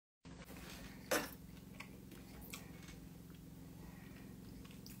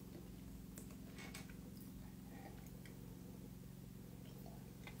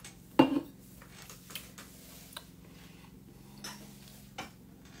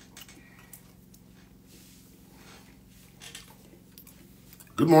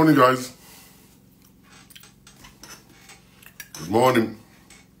Good morning, guys. Good morning.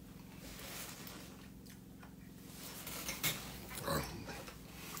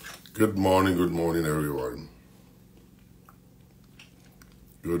 Good morning, everyone.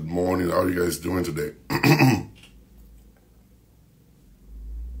 Good morning. How are you guys doing today?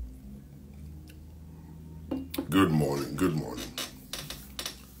 Good morning.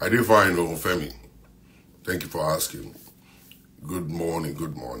 I did fine, Femi. Thank you for asking. Good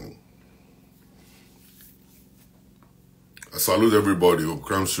morning. I salute everybody.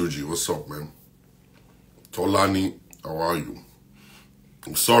 Okram Suji, what's up, man? Tolani, how are you?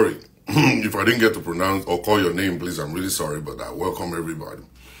 I'm sorry if I didn't get to pronounce or call your name, please. I'm really sorry, but I welcome everybody.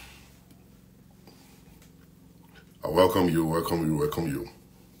 I welcome you. I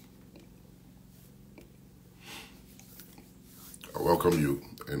welcome you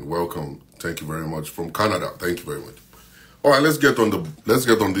and welcome. Thank you very much from Canada. Thank you very much. All right, let's get on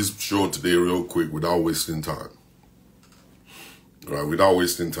this show today real quick without wasting time. All right, without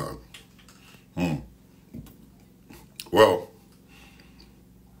wasting time. Well,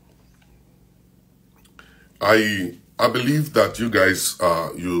 I believe that you guys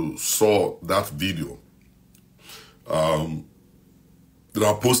you saw that video that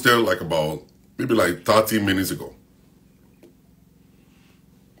I posted maybe 30 minutes ago.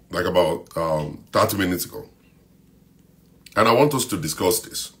 About 30 minutes ago. And I want us to discuss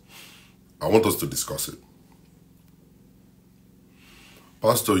this. I want us to discuss it.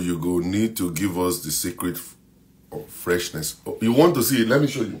 Pastor Hugo need to give us the secret of freshness. Oh, you want to see it? Let me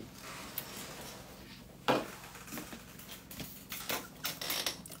show you.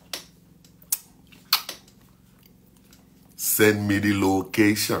 Send me the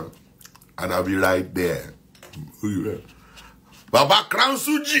location and I'll be right there. Who you at? Baba Crown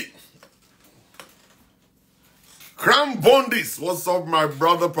Suji. Crown Bondis. What's up, my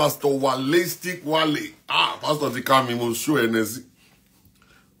brother, Pastor Waleistic Wale? Pastor Zikami will show NSC.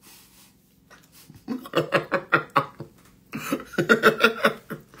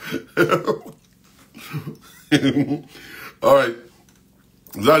 All right.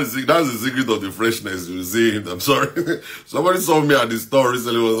 That's the secret of the freshness, you see. I'm sorry. Somebody saw me at the store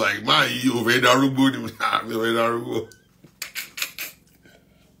recently, was like, man, you very Darugu.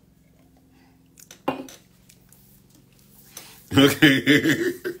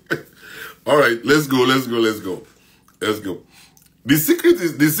 Okay. All right, let's go. The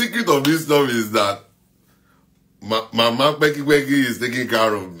secret of this stuff is that Mama Becky is taking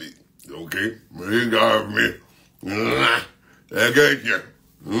care of me. Okay? Taking care of me. You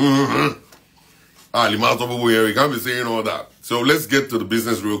can't be saying all that. So let's get to the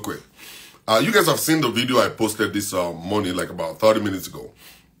business real quick. You guys have seen the video I posted this morning, about 30 minutes ago.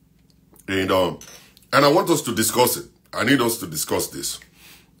 And I want us to discuss it. I need us to discuss this.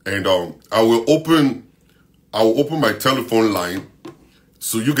 And I will open my telephone line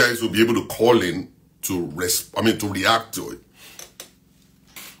so you guys will be able to call in to react to it.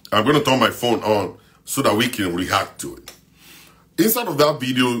 I'm going to turn my phone on so that we can react to it. Inside of that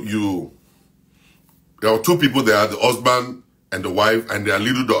video, there are two people there, the husband and the wife and their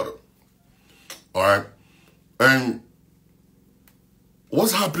little daughter. All right? And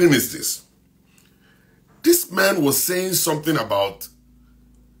what's happening is this. This man was saying something about,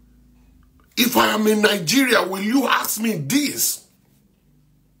 if I am in Nigeria, will you ask me this?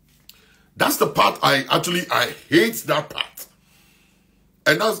 That's the part I hate that part.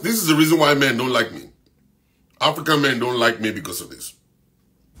 And this is the reason why men don't like me. African men don't like me because of this.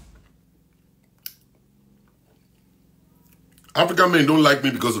 African men don't like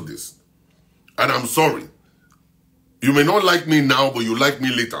me because of this. And I'm sorry. You may not like me now, but you like me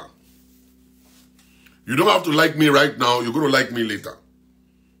later. You don't have to like me right now. You're going to like me later.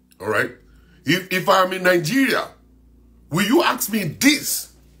 All right? If I'm in Nigeria, will you ask me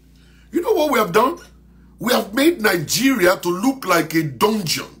this? You know what we have done? We have made Nigeria to look like a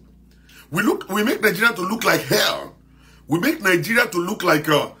dungeon. We make Nigeria to look like hell. We make Nigeria to look like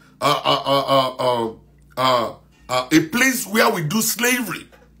a place where we do slavery.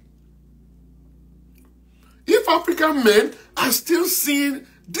 If African men are still seeing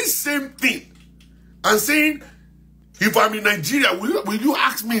this same thing and saying, if I'm in Nigeria, will you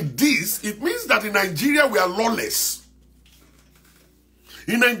ask me this? It means that in Nigeria, we are lawless.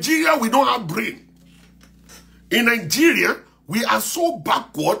 In Nigeria, we don't have brain. In Nigeria, we are so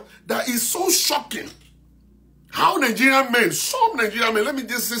backward that it's so shocking. How Nigerian men, some Nigerian men, let me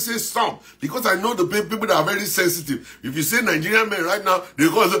just say some, because I know the people that are very sensitive. If you say Nigerian men right now, they're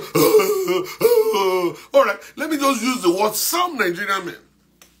going to say, all right, let me just use the word some Nigerian men.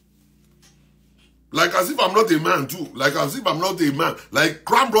 Like as if I'm not a man too. Like as if I'm not a man. Like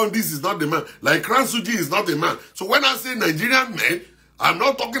Kram Brondis is not a man. Like Kram Suji is not a man. So when I say Nigerian men, I'm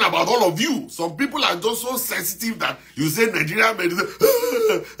not talking about all of you. Some people are just so sensitive that you say Nigerian men. When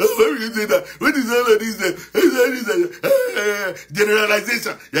you say that? When you say that?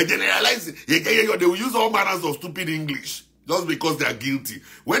 Generalization. You're generalizing. They will use all manners of stupid English just because they are guilty.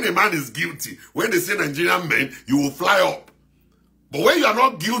 When a man is guilty, when they say Nigerian men, you will fly up. But when you are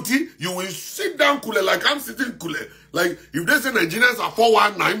not guilty, you will sit down cool, like I'm sitting cool. Like, if they say Nigerians are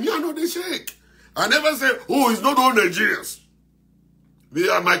 419, me, I know they shake. I never say, oh, it's not all Nigerians.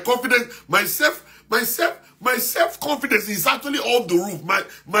 My confidence, my self-confidence is actually off the roof. My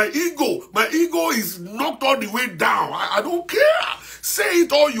ego is knocked all the way down. I don't care. Say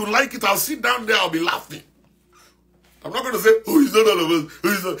it all you like it. I'll sit down there, I'll be laughing. I'm not going to say, oh, it's not all of us.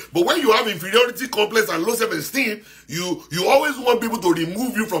 But when you have inferiority complex and low self-esteem, you always want people to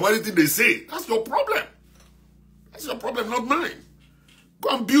remove you from anything they say. That's your problem. That's your problem, not mine. Go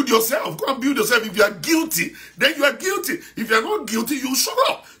and build yourself. Go and build yourself. If you are guilty, then you are guilty. If you are not guilty, you shut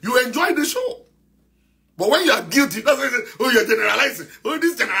up. You enjoy the show. But when you are guilty, that's say, oh, you're generalizing. Oh,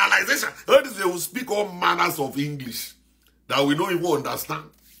 this generalization. Oh, this, they will speak all manners of English that we don't even understand.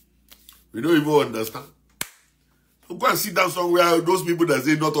 We don't even understand. So go and sit down somewhere. Those people that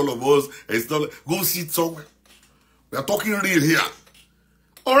say not all of us, it's not, go sit somewhere. We are talking real here.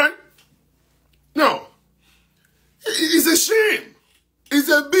 All right? Now, it's a shame. It's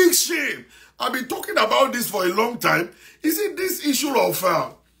a big shame. I've been talking about this for a long time. You see, this issue of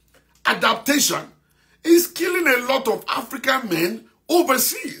adaptation is killing a lot of African men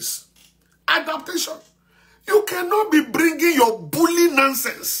overseas. Adaptation. You cannot be bringing your bully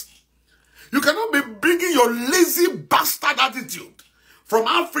nonsense. You cannot be bringing your lazy bastard attitude from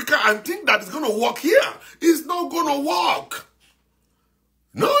Africa and think that it's going to work here. It's not going to work.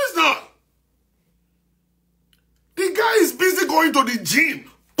 No, it's not. The guy is busy going to the gym,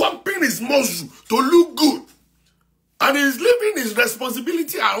 pumping his muscle to look good. And he's leaving his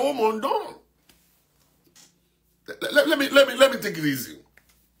responsibility at home undone. Let me take it easy.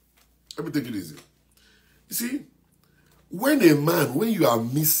 Let me take it easy. You see, when you are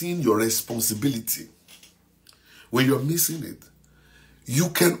missing your responsibility, when you're missing it, you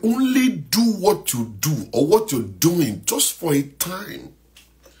can only do what you do or what you're doing just for a time.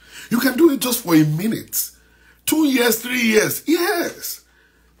 You can do it just for a minute. 2 years, 3 years. Yes.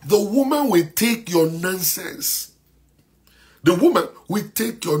 The woman will take your nonsense. The woman will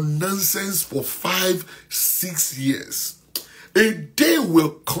take your nonsense for 5, 6 years. A day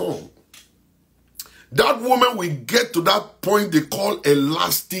will come. That woman will get to that point they call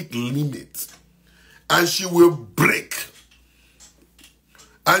elastic limit. And she will break.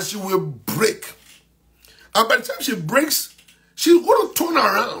 And she will break. And by the time she breaks, she's going to turn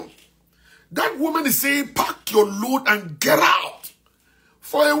around. That woman is saying, pack your load and get out.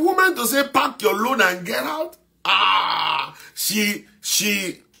 For a woman to say, pack your load and get out, she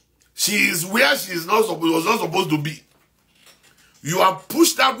is where she is was not supposed to be. You have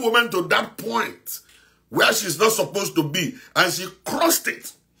pushed that woman to that point where she's not supposed to be, and she crossed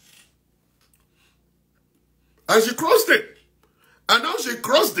it. And she crossed it. And now she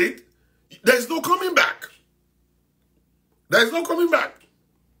crossed it, there's no coming back. There's no coming back.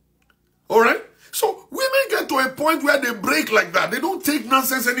 All right? So women get to a point where they break like that. They don't take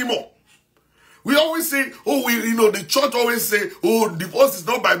nonsense anymore. We always say, oh, the church always say, oh, divorce is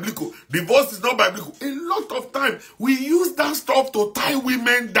not biblical. Divorce is not biblical. A lot of time, we use that stuff to tie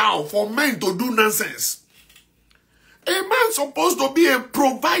women down for men to do nonsense. A man's supposed to be a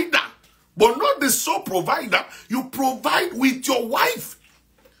provider, but not the sole provider. You provide with your wife.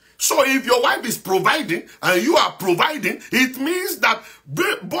 So if your wife is providing and you are providing, it means that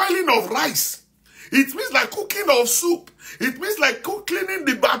boiling of rice. It means like cooking of soup. It means like cleaning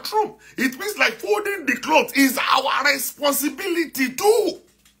the bathroom. It means like folding the clothes is our responsibility too.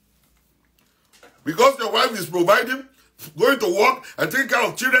 Because your wife is providing, going to work and taking care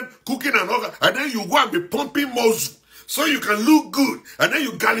of children, cooking and all that, and then you go and be pumping muscle so you can look good. And then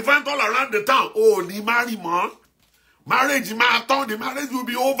you gallivant all around the town. Oh, ni marry, man. Marriage, marathon, the marriage will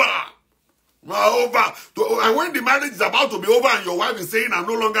be over. And when the marriage is about to be over and your wife is saying, I'm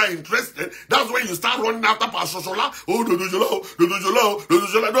no longer interested, that's when you start running after Pastor Shola. Oh, Dr.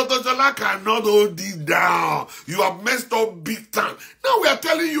 Shola cannot hold it down. You have messed up big time. Now we are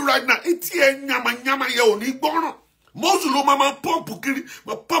telling you right now, Muzzle, mama,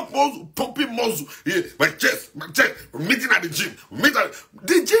 pumping muzzle. Yeah, my chest, meeting at the gym.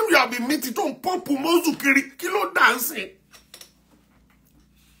 The gym you have been meeting, don't pump muzzle, kilo dancing.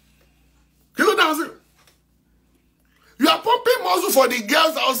 Kilo dancing. You are pumping muscle for the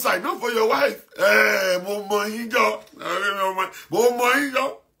girls outside, not for your wife. I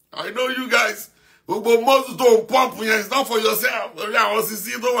know you guys. Muscle don't pump. It's not for yourself.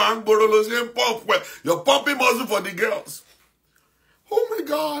 You're pumping muscle for the girls. Oh my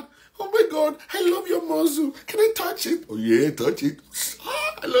God. Oh my God. I love your muscle. Can I touch it? Oh yeah, touch it.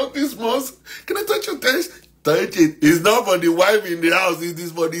 I love this muscle. Can I touch your taste? Touch it. It's not for the wife in the house. It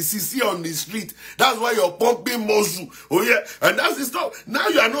is for the CC on the street. That's why you're pumping muscle. Oh yeah. And that's the stuff. Now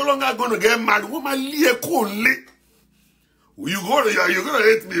you are no longer going to get mad. You're gonna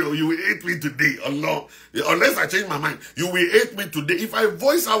hate me, or you will hate me today. Allah. Unless I change my mind, you will hate me today. If I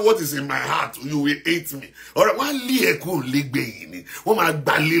voice out what is in my heart, you will hate me. Alright,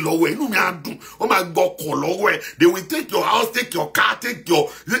 they will take your house, take your car, take your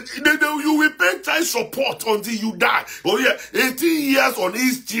you will pay child support until you die. Oh yeah, 18 years on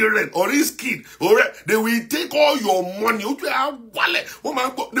his children, on his kid. Alright, they will take all your money. They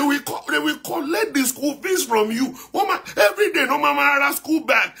will collect the school fees from you. Every day, no mama school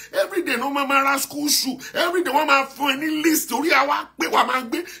bag. Every day, no mama school shoe. Every day, mama for any list. You'll be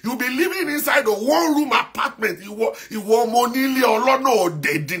living inside a one-room apartment. You want money or no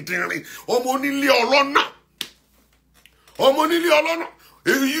dead. You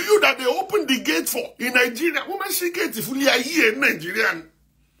that they open the gate for in Nigeria. Woman, she gets if we are here in Nigeria.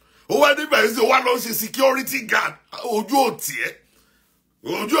 Oh, they say one of the security guard. Oh,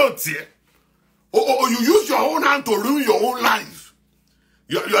 you use your own hand to ruin your own life.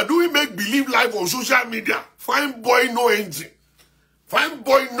 You are doing make-believe life on social media. Fine boy, no engine. Fine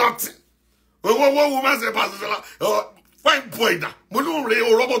boy, nothing. What woman say, fine boy, that.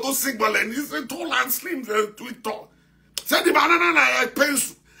 Robot to signal and he's tall and slim, Twitter. Say the banana like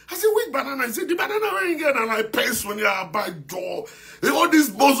pencil. I said, which banana? I said, the banana wearing again and like pencil when you are bad jaw. All this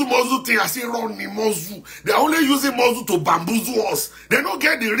muzzle thing, I say, run the muzzle. They are only using muzzle to bamboozle us. They don't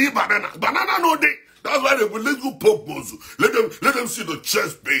get the real banana. Banana no day. That's why they will let you pump muzzle. Let them see the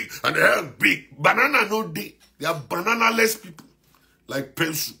chest big and the head big. Banana no day. They are banana-less people. Like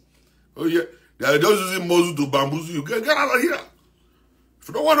pencil. Oh yeah. They are just using muzzle to bamboozle you. Get out of here. If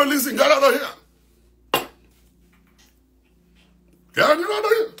you don't want to listen, get out of here. Get out of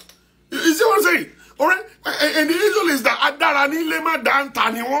here. You see what I'm saying? Alright? And the issue is that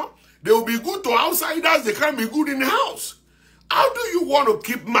they will be good to outsiders, they can't be good in the house. How do you want to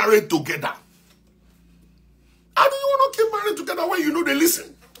keep married together? How do you want to keep married together when you know they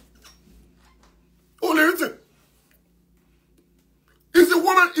listen? Only listen. Is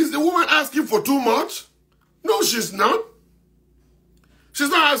the woman asking for too much? No, she's not. She's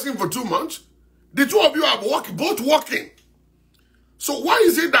not asking for too much. The two of you are both working. So why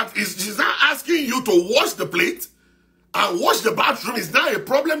is it that she's not asking you to wash the plate and wash the bathroom? Is that a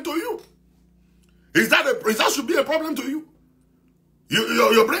problem to you? That should be a problem to you?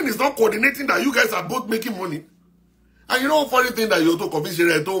 Your brain is not coordinating that you guys are both making money. And you know funny thing that you talk of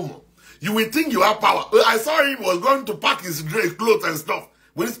you will think you have power. I saw him was going to pack his clothes and stuff.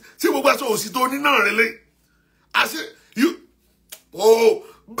 I said,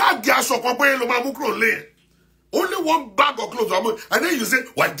 bag only one bag of clothes, and then you say,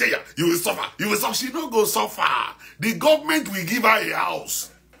 "Why, you will suffer. You will suffer." She no go suffer. The government will give her a house.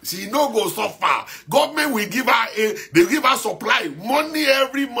 She no go suffer. Government will give her they give her supply money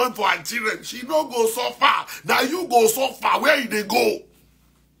every month for her children. She no go suffer. Now you go suffer. Where they go?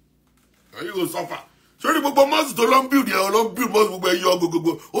 Now you go suffer. So the people must don't build must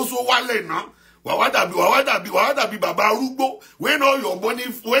go. Also wale now. Wawada be Baba Arugbo. When all your money,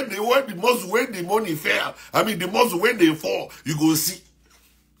 when the money fail, I mean the most when they fall, you go see.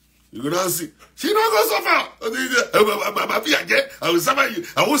 You go not see. She not go suffer. I will suffer you.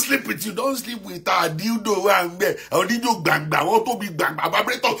 I won't sleep with you. Don't sleep with her. Dildo where I'm there. I will need you bang. I want to be bang.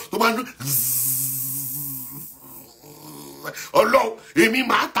 Vibrator. To man. Oh no. Emi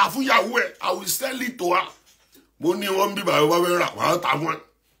ma tafu ya we. I will sell it to her. Money won't be by one.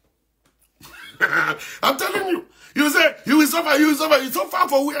 I'm telling you. You say, you will suffer. You suffer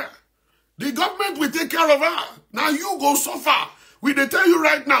for where? The government will take care of her. Now you go suffer. We they tell you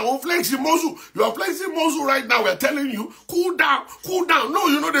right now, flexing muscle. You are flexing muscle right now. We're telling you, cool down. No,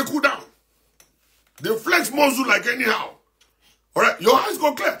 you know they cool down. They flex muscle like anyhow. Alright, your eyes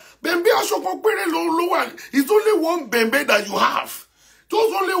go clear. Bembe it's only one bembe that you have.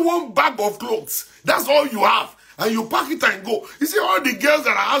 Just only one bag of clothes. That's all you have. And you pack it and go. You see all the girls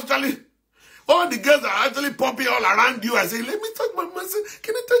that are actually pumping all around you and say, let me touch my muscle.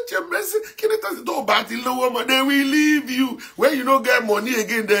 Can I touch your They will leave you. When you don't get money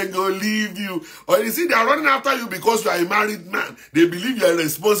again, they go leave you. Or you see, they are running after you because you are a married man. They believe you are a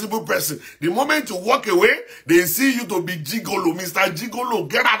responsible person. The moment you walk away, they see you to be gigolo. Mr. Gigolo,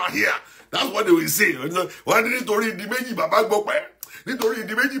 get out of here. That's what they will say. Why did you read the Meji Baba Gbope? Nítorí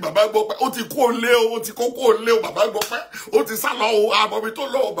ìdí méjì bàbá Gbọ́pẹ́ ó ti kó lé o ó ti kókó lé o bàbá Gbọ́pẹ́ ó ti sá lọ o àbọ̀bí tó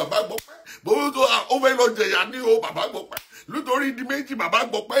lọ o bàbá Gbọ́pẹ́ bó tó ó fẹ́ lọ jẹ̀yà ní o bàbá Gbọ́pẹ́ nítorí ìdí méjì bàbá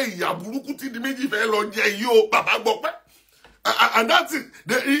Gbọ́pẹ́ ìyà burúkú tí ìdí méjì fẹ́ lọ jẹ yìí o bàbá Gbọ́pẹ́ and that's it.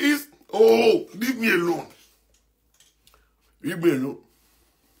 There is leave me alone. Leave me alone.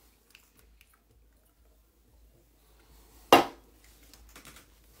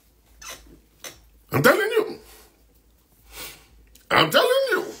 I'm telling you. I'm telling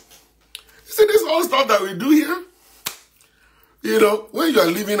you. You see this whole stuff that we do here? You know, when you are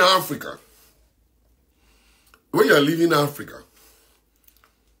leaving Africa,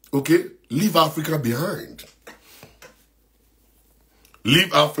 okay, leave Africa behind.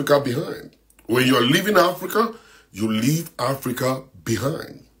 Leave Africa behind. When you are leaving Africa, you leave Africa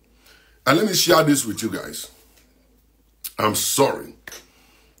behind. And let me share this with you guys. I'm sorry.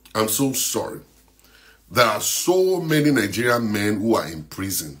 I'm so sorry. There are so many Nigerian men who are in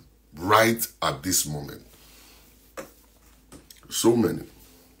prison right at this moment. So many.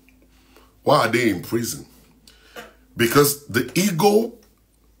 Why are they in prison? Because the ego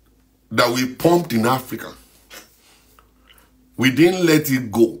that we pumped in Africa, we didn't let it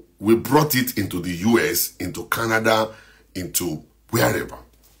go. We brought it into the US, into Canada, into wherever.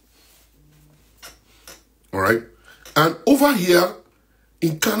 All right? And over here,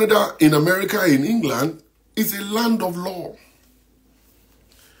 in Canada, in America, in England, it's a land of law.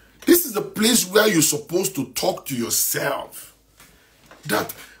 This is the place where you're supposed to talk to yourself.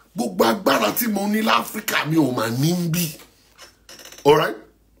 That, Africa, all right?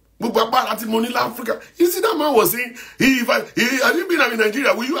 Africa. You see, that man was saying, have you been in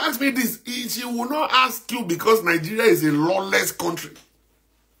Nigeria? Will you ask me this? She will not ask you because Nigeria is a lawless country.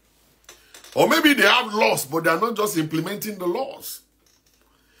 Or maybe they have laws, but they are not just implementing the laws.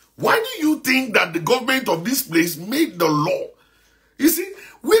 Why do you think that the government of this place made the law? You see,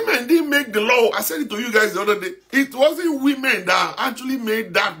 women didn't make the law. I said it to you guys the other day. It wasn't women that actually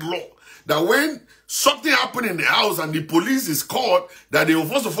made that law. That when something happened in the house and the police is called, that they will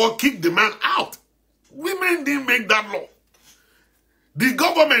first of all kick the man out. Women didn't make that law. The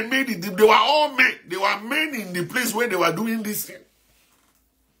government made it. They were all men. They were men in the place where they were doing this thing.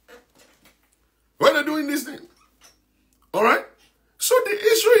 Where they're doing this thing. All right? So the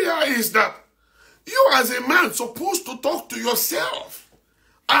issue here is that you as a man supposed to talk to yourself.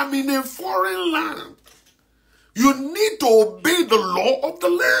 I'm in a foreign land. You need to obey the law of the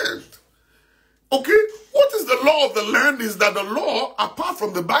land. Okay? What is the law of the land is that the law, apart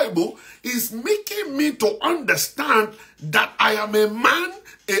from the Bible, is making me to understand that I am a man,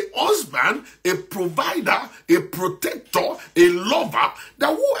 a husband, a provider, a protector, a lover,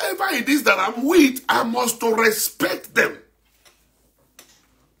 that whoever it is that I'm with, I must to respect them.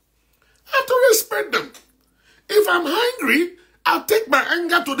 I have to respect them. If I'm hungry, I'll take my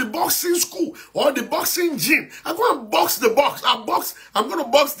anger to the boxing school or the boxing gym. I'm going to box the box. I'm going to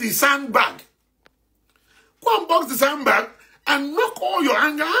box the sandbag. Go and box the sandbag and knock all your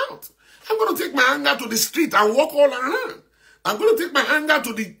anger out. I'm going to take my anger to the street and walk all around. I'm going to take my anger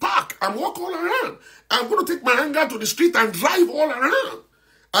to the park and walk all around. I'm going to take my anger to the street and drive all around.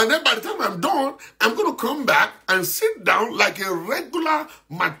 And then by the time I'm done, I'm going to come back and sit down like a regular,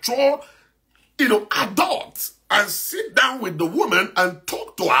 mature, adult. And sit down with the woman and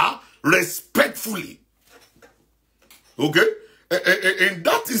talk to her respectfully. Okay? And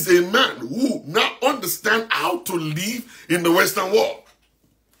that is a man who now understands how to live in the Western world.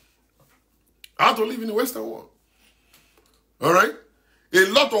 How to live in the Western world. All right? A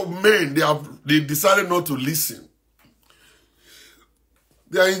lot of men, they decided not to listen.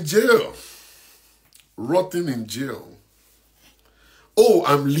 They are in jail. Rotting in jail. Oh,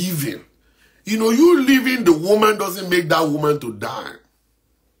 I'm leaving. You leaving the woman doesn't make that woman to die.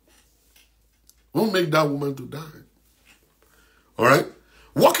 Won't make that woman to die. All right?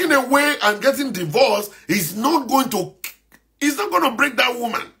 Walking away and getting divorced is not going to break that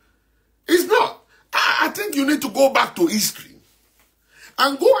woman. It's not. I think you need to go back to history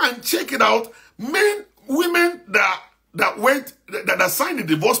and go and check it out. Men, women that signed the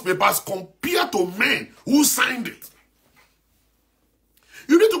divorce papers compared to men who signed it.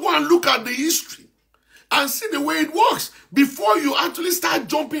 You need to go and look at the history and see the way it works before you actually start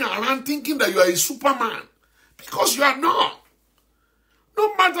jumping around thinking that you are a Superman. Because you are not.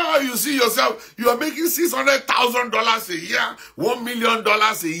 No matter how you see yourself, you are making $600,000 a year, $1 million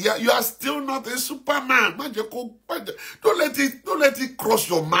a year. You are still not a Superman. Don't let it cross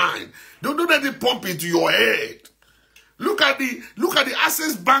your mind. Don't let it pump into your head. Look at the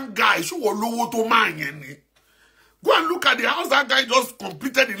Access Bank guy. Go and look at the house that guy just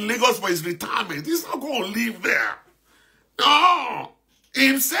completed in Lagos for his retirement. He's not going to live there. No.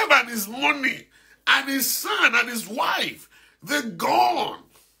 Himself and his money and his son and his wife, they're gone.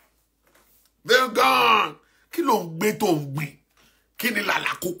 They're gone.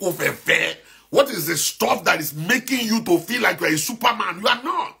 What is the stuff that is making you to feel like you're a Superman? You are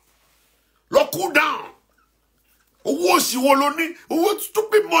not. Look, cool down. What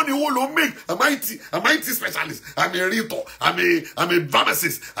stupid money will make? I'm IT specialist. I'm a realtor. I'm a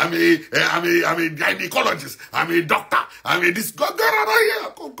pharmacist. I'm a gynecologist. I'm a doctor. I'm a this. Go get out of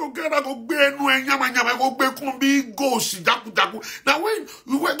here. Go get out. Go go. Now when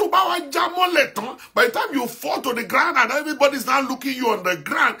you went to Jamon, by the time you fall to the ground and everybody's now looking you on the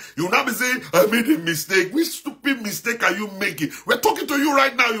ground, you now be saying, I made a mistake. Which stupid mistake are you making? We're talking to you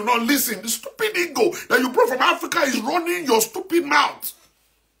right now. You're not listening. The stupid ego that you brought from Africa is running your stupid mouth,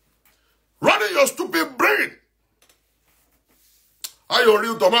 running your stupid brain. Are you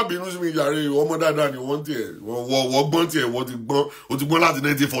real? Toma binus mi yare omo dada ni won tie wo gbon tie wo ti gbon láti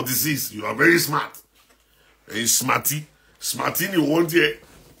 1946. You are very smart. Hey, smarty ni won tie.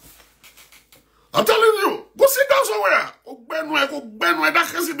 I'm telling you, go sit down somewhere. Go gbenu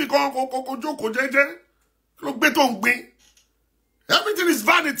that kasi bi kan ko joko jeje. Lo gbe to ngbin. Everything is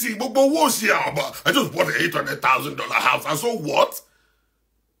vanity. But I just bought an $800,000 house. And so what?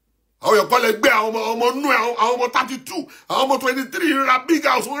 How you call it? I'm 32. I'm 23. You're a big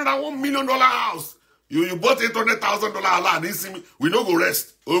house. $1 million house. You bought $800,000. We don't go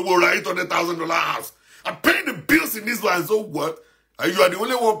rest. We go $800,000 house. I'm paying the bills in this one. And so what? You are the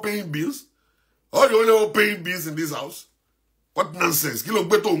only one paying bills? Or the only one paying bills in this house? What nonsense? How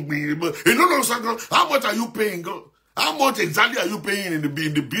much are you paying? How much exactly are you paying in the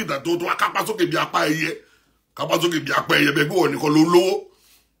bill that told you are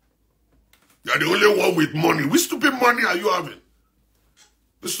the only one with money. Which stupid money are you having?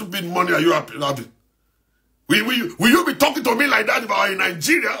 Which stupid money are you having? Will you be talking to me like that if I were in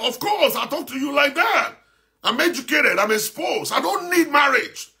Nigeria? Of course, I'll talk to you like that. I'm educated. I'm exposed. I don't need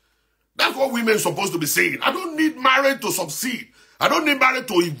marriage. That's what women are supposed to be saying. I don't need marriage to succeed. I don't need marriage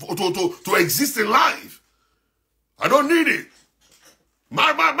to exist in life. I don't need it.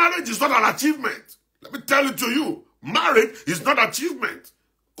 Marriage is not an achievement. Let me tell it to you. Marriage is not achievement.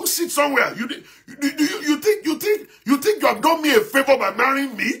 Go sit somewhere. You think you have done me a favor by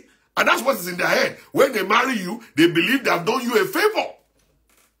marrying me? And that's what is in their head. When they marry you, they believe they have done you a favor.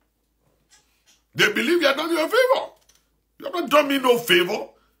 They believe they have done you a favor. You have not done me no favor.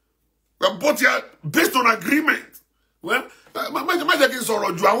 We are both here based on agreement. Well, that's why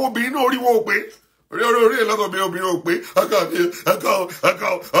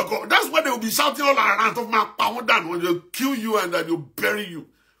they will be shouting all around of my power down when they kill you and then they bury you.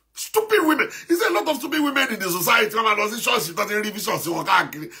 Stupid women. There's a lot of stupid women in the society. And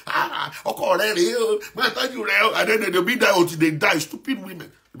then they'll be there until they die. Stupid women.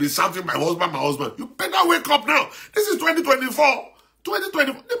 They'll be shouting, my husband. You better wake up now. This is 2024.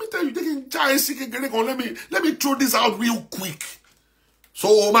 2024. Let me tell you, let me throw this out real quick.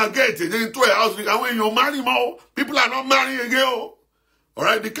 So, my get it into a house, and when you marry more, people are not marrying again. All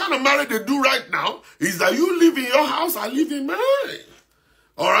right? The kind of marriage they do right now is that you live in your house, I live in mine.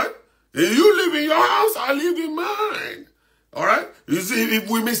 All right? If you live in your house, I live in mine. All right? You see, if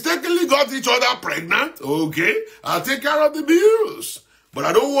we mistakenly got each other pregnant, okay, I'll take care of the bills. But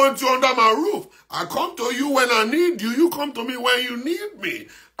I don't want you under my roof. I come to you when I need you. You come to me when you need me.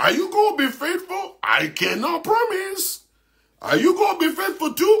 Are you going to be faithful? I cannot promise. Are you going to be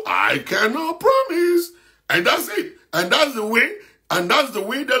faithful too? I cannot promise. And that's it. And that's the way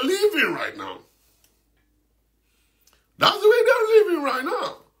they're living right now. That's the way they're living right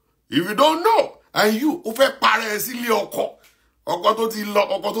now. If you don't know, and you, that's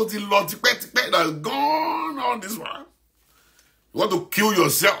gone on this one. You want to kill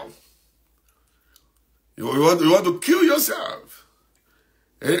yourself. You want to kill yourself.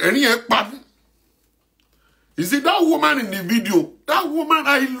 And you see, that woman in the video, that woman,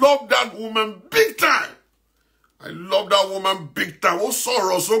 I love that woman big time. I love that woman big time. Oh,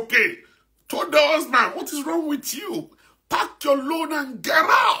 Soros, okay. Told the husband, what is wrong with you? Pack your load and get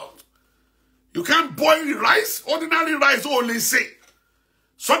out. You can't boil rice, ordinary rice, oh, let's say.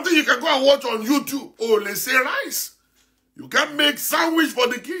 Something you can go and watch on YouTube, oh, let's say rice. You can't make sandwich for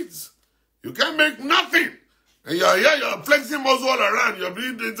the kids. You can't make nothing. And you're flexing muscle all around. You're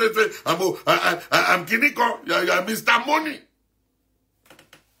being, I'm Kiniko, you're Mr. Money.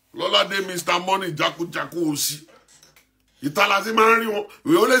 Lola de Mr. Money, Jaku Oshi.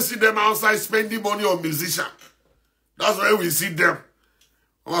 We only see them outside spending money on musicians. That's why we see them.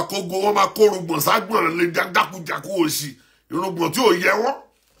 You know, when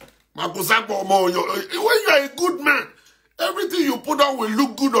you are a good man, everything you put on will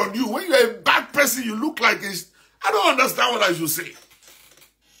look good on you. When you are a bad person, you look like a... I don't understand what I should say.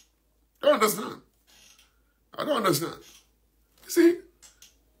 I don't understand. You see,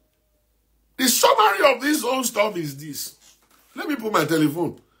 the summary of this whole stuff is this. Let me put my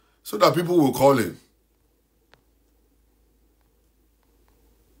telephone so that people will call in.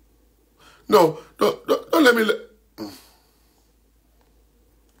 No, don't let me...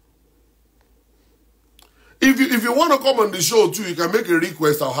 If you want to come on the show too, you can make a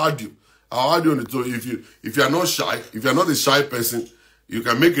request. I'll add you. I'll add you on the show. If you're not shy, if you're not a shy person, you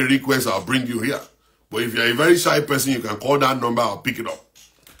can make a request. I'll bring you here. But if you're a very shy person, you can call that number. I'll pick it up.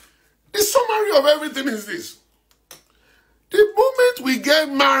 The summary of everything is this. The moment we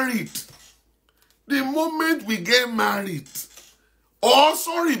get married, or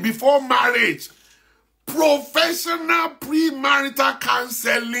sorry, before marriage, professional premarital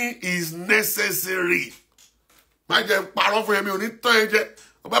counseling is necessary. If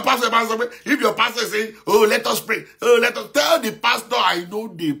your pastor is saying, oh, let us pray. Oh, let us tell the pastor, I know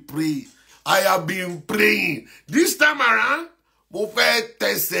they pray. I have been praying. This time around, mo fẹ́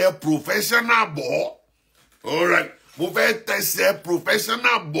tẹ̀sẹ̀ professional ball. All right. Mo fẹ́ tẹ̀sẹ̀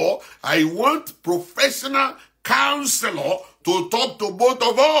professional ball. I want professional counselor to talk to both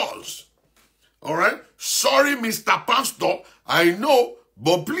of us. All right. Sorry, Mr. Pastor. I know,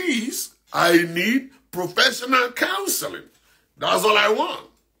 but please, I need professional counseling. That's all I want.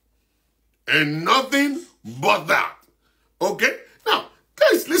 And nothing but that. Okay? Now,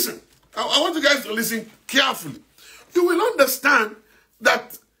 guys, listen. I want you guys to listen carefully. You will understand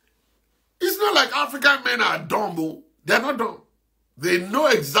that it's not like African men are dumb. They're not dumb. They know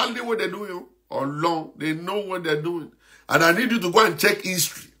exactly what they're doing. Or long. They know what they're doing. And I need you to go and check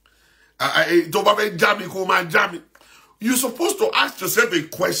history. You're supposed to ask yourself a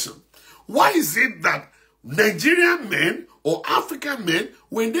question. Why is it that Nigerian men or African men,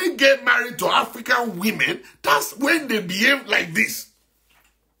 when they get married to African women, that's when they behave like this?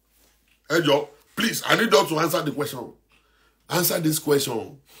 Hey, Joe, please, I need you to answer the question. Answer this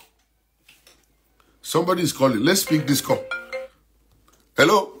question. Somebody is calling. Let's speak this call.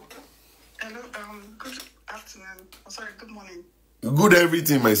 Hello? Hello, good afternoon. Oh, sorry, good morning. Good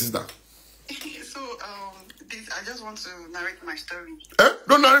everything, my sister. So, I just want to narrate my story.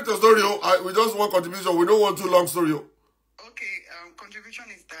 Don't narrate the story. We just want contribution. We don't want too long story. Okay, contribution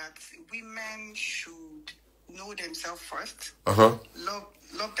is that women should know themselves first.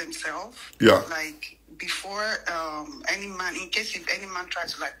 Love themselves. Yeah. Like, before any man, in case if any man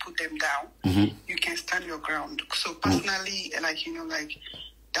tries to, like, put them down, you can stand your ground. So, personally, like, you know, like,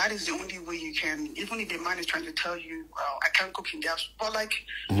 that is the only way you can, even if the man is trying to tell you, I can't cook in the house, but, like,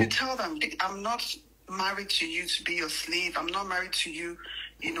 you tell them, I'm not married to you to be your slave. I'm not married to you,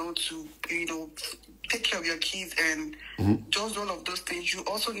 to, take care of your kids and just all of those things. You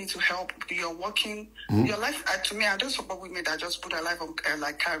also need to help. You're working. Your life, to me, I don't support women that just put their life on,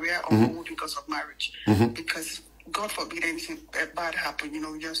 career on hold because of marriage. Because God forbid anything bad happen,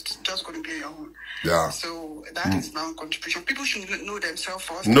 just going to be your own. Yeah. So that is my own contribution. People should know themselves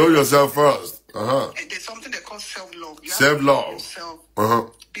first. Know yourself first. And there's something they call self-love. Self-love.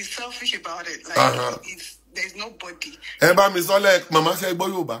 Be selfish about it. Like, there's nobody. Mama say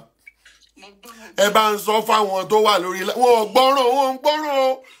Yoruba. Eba ń sọ fáwọn tó wà lórí wọn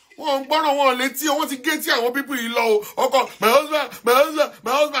gbọ́ràn létí wọ́n ti gé tí àwọn people yìí lọ ọkọ my husband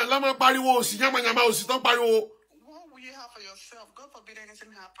la máa pariwo òsì yamayama òsì tán pariwo. What will you have for yourself? God forbid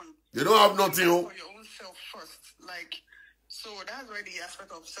anything happen. You don't have nothing. For your own self first. Like, so that's where the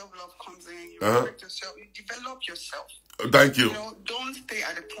aspect of self-love comes in. You respect yourself. You develop yourself. Thank you. Don't stay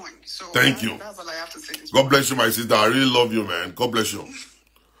at a point. So thank you. That's all I have to say. God bless you, my sister. I really love you, man. God bless you.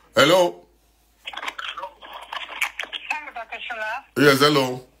 Hello? Hi, Dr. Shola. Yes,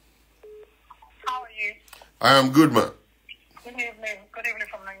 hello. How are you? I am good, man. Good evening. Good evening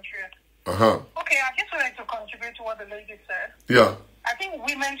from Nigeria. Okay, I just wanted to contribute to what the lady said. Yeah. I think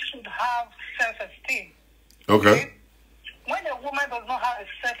women should have self-esteem. Okay. When a woman does not have a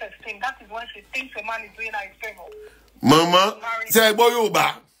self-esteem, that is when she thinks a man is doing her a favor. Mama, say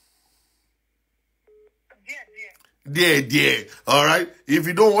Yoruba. Dear. All right. If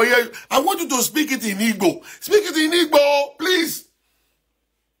you don't want to, I want you to speak it in Igbo. Speak it in Igbo, please.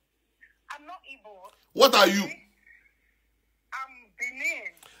 I'm not Igbo. What are you? I'm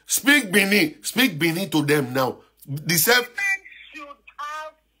Benin. Speak Benin. Speak Benin to them now. The self. Men should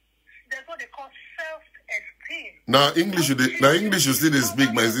have, there's what they call self-esteem. Now English you see they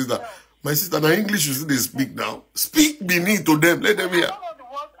speak, my sister. My sister, now English you see they speak now. Speak Benin to them. Let them hear. I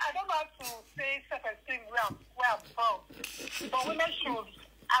don't know how to say self-esteem where I'm from. But women should,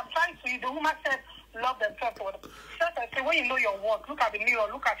 I'm trying to, the woman said, love themselves. Self-esteem, when you know your worth, look at the mirror,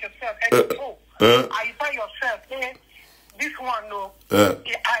 look at yourself, and you go. And you tell yourself, hey, this one, no,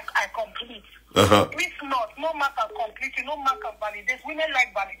 I complete. If not, no man can complete it, no man can validate. Women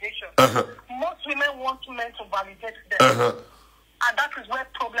like validation. Most women want men to validate them. And that is where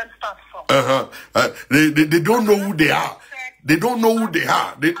problems start from. They don't know who they are. They don't know who they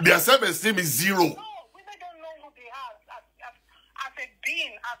are. Their self-esteem is zero. No, women don't know who they are as a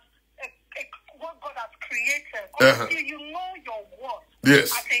being, as what God has created. Until you know your worth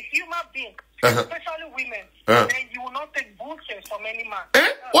Yes. as a human being, especially women, then you will not take bullshit from any man.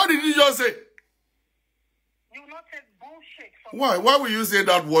 What did you just say? You will not take bullshit from Why? Why will you say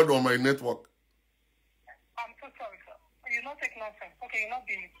that word on my network? I'm so sorry, sir. You not take nonsense. Okay, you're not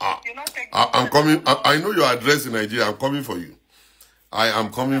being. You not take. I'm coming. I know your address in Nigeria. I'm coming for you. I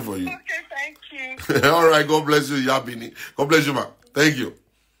am coming for you. Okay, thank you. All right. God bless you, Yabini. God bless you, man. Thank you.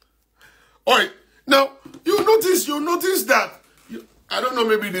 All right. Now you notice that. I don't know.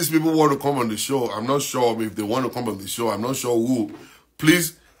 Maybe these people want to come on the show. I'm not sure if they want to come on the show. I'm not sure who.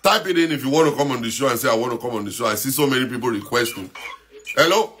 Please type it in if you want to come on the show and say I want to come on the show. I see so many people requesting.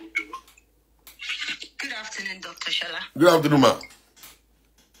 Hello. Good afternoon, Dr. Shola. Good afternoon, ma.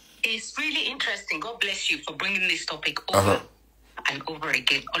 It's really interesting. God bless you for bringing this topic over and over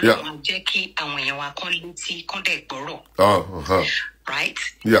again. Right?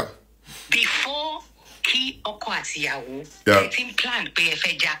 Yeah. Before key okwatiyawo, getting planned by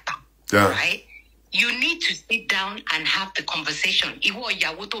right? You need to sit down and have the conversation. Iwo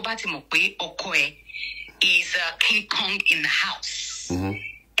yawo to ba ti mo pe oko e is King Kong in the house.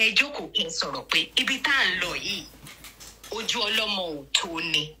 Ejoko ke sọ̀rọ̀ pé ibi tá ń lọ yìí ojú ọlọ́mọ ò tó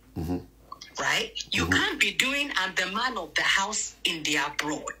ni. Right? You can't be doing I'm the man of the house in the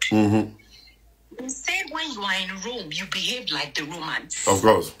abroad. Instead, when you are in Rome, you behave like the Romans. Of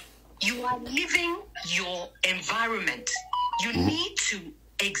course. You are living your environment. You need to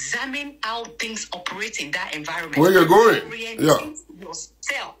examine how things operate in that environment. Where you're going. Orientate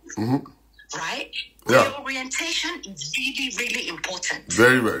yourself. Right? Yeah. Orientation is really, really important.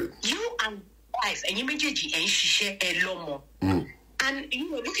 Very, very. You and wife, and you and you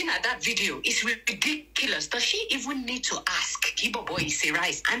know, looking at that video, it's ridiculous. Does she even need to ask Kibo boy is a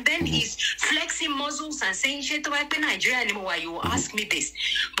rice? And then he's flexing muscles and saying, "She don't like Nigeria anymore. Why you ask me this?"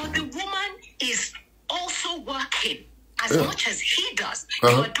 But the woman is also working as much as he does. You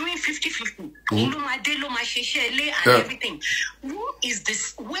are doing 50-50. And everything. Where is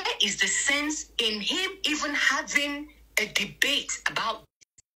the sense in him even having a debate about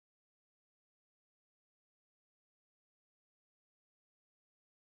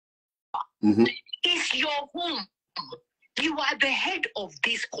it's your home. You are the head of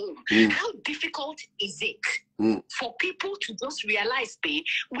this home. How difficult is it for people to just realize, babe,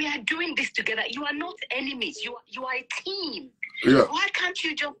 we are doing this together? You are not enemies. You are a team. Yeah. Why can't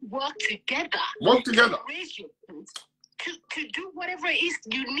you just work together? Work together. To raise your kids, to do whatever it is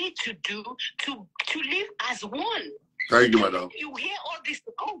you need to do to live as one. Thank you, madam. You hear all these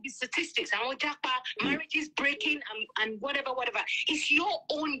statistics, marriages breaking and whatever. It's your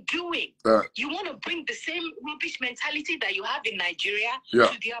own doing. You want to bring the same rubbish mentality that you have in Nigeria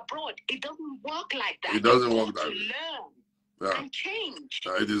to the abroad. It doesn't work like that. It doesn't work that way. Learn and change.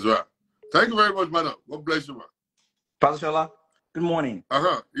 It is right. Thank you very much, madam. God bless you, man. Pastor Shola, good morning.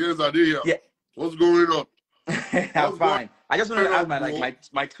 Yes, I did hear. Yeah. What's going on? I'm fine. I just wanted to add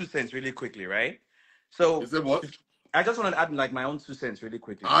my 2 cents really quickly, right? So You said what? I just wanted to add my own 2 cents really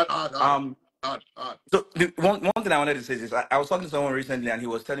quickly. Add. So one thing I wanted to say is I was talking to someone recently and he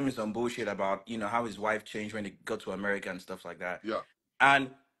was telling me some bullshit about, how his wife changed when he got to America and stuff like that. Yeah.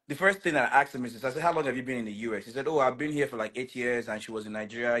 And the first thing that I asked him is, I said, how long have you been in the US? He said, I've been here for like 8 years and she was in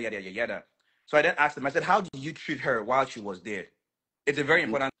Nigeria, yada, yada, yada. So I then asked him, I said, how did you treat her while she was there? It's a very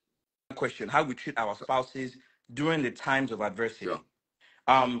important question, how we treat our spouses during the times of adversity.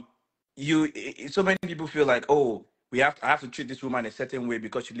 So many people feel like, I have to treat this woman a certain way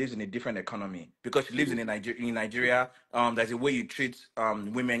because she lives in a different economy, because she lives in Nigeria. There's a way you treat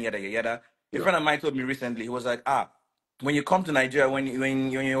women, yada, yada, yada. A friend of mine told me recently, he was like, when you come to Nigeria,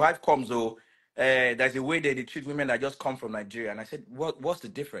 when your wife comes, there's a way that they treat women that just come from Nigeria. And I said, what's the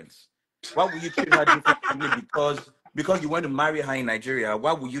difference? Why would you treat her differently because you want to marry her in Nigeria?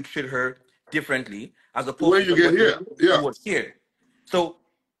 Why would you treat her differently as opposed when to you get here. Yeah. who was here. So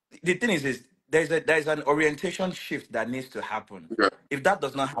the thing is there's an orientation shift that needs to happen. Yeah. If that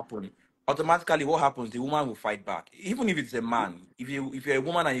does not happen, automatically what happens? The woman will fight back. Even if it's a man, if you're a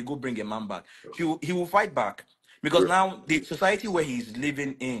woman and you go bring a man back, he will fight back, because now the society where he's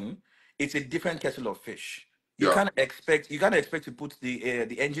living in, it's a different kettle of fish. You can't expect to put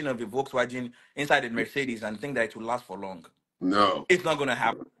the engine of the Volkswagen inside a Mercedes and think that it will last for long. No, it's not going to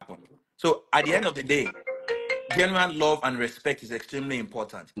happen. So at the end of the day, genuine love and respect is extremely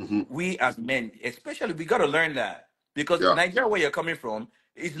important. We as men, especially, we got to learn that, because Nigeria, where you're coming from,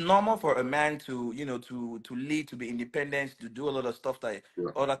 it's normal for a man to to lead, to be independent, to do a lot of stuff, that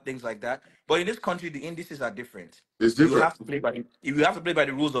other things like that. But in this country, the indices are different. It's different. You have to play by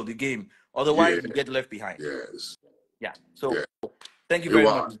the rules of the game. Otherwise, you get left behind. Yes. Yeah. So thank you very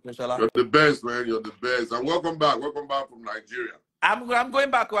much, Shola. You're the best, man. You're the best. And welcome back. Welcome back from Nigeria. I'm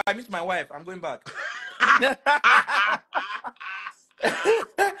going back. I miss my wife. I'm going back.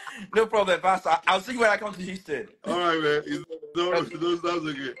 No problem, Pastor. I'll see you when I come to Houston. All right, man. That's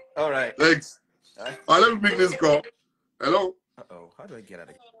okay. All right. Thanks. All right, let me pick this call. Hello? Uh-oh. How do I get out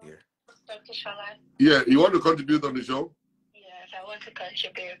of here? Yeah, you want to contribute on the show? Yes, I want to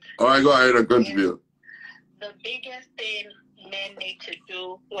contribute. All right, go ahead and contribute. The biggest thing men need to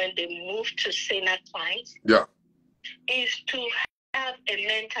do when they move to senior clients is to have a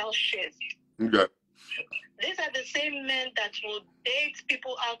mental shift. Okay. These are the same men that will date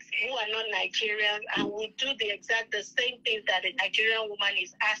people out who are not Nigerians and will do the same things that a Nigerian woman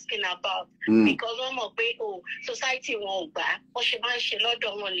is asking about. Because society won't back. Why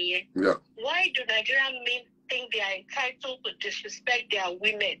do Nigerian men think they are entitled to disrespect their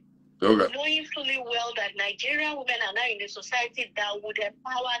women? Okay. Knowing fully well that Nigerian women are now in a society that would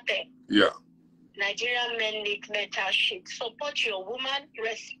empower them. Yeah. Nigerian men need mental shit. Support your woman,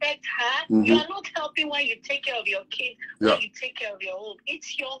 respect her. You are not helping when you take care of your kids, when you take care of your home.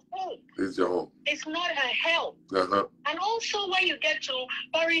 It's your home. It's your home. It's not her help. And also, when you get to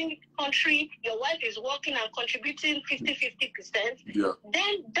foreign country, your wife is working and contributing 50%.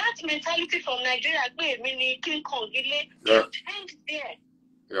 Then that mentality from Nigeria, you end there.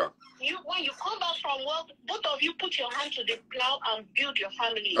 Yeah. When you come back from work, both of you put your hand to the plow and build your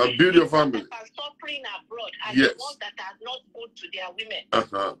family. And build your family. That are suffering abroad and the ones that are not good to their women.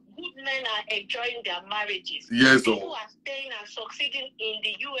 Good men are enjoying their marriages. Yes. People are staying and succeeding in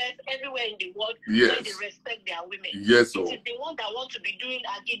the US, everywhere in the world, where they respect their women. Yes. It is the one that want to be doing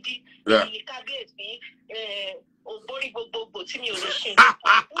agidi, the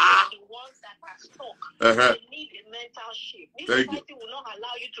ones that are stuck. They need a mental shift. This society will not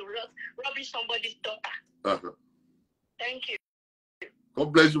allow you to rubbish somebody's daughter. Thank you.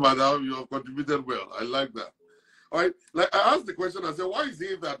 God bless you, madam. You have contributed well. I like that. All right. Like I asked the question, I said, why is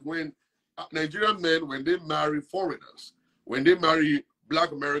it that when Nigerian men, when they marry foreigners, when they marry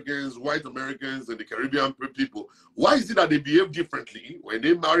Black Americans, white Americans, and the Caribbean people, why is it that they behave differently when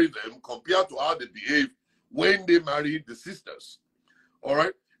they marry them compared to how they behave when they marry the sisters? All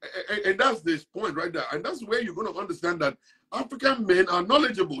right. And that's this point right there. And that's where you're going to understand that African men are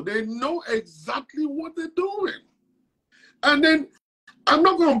knowledgeable. They know exactly what they're doing. And then I'm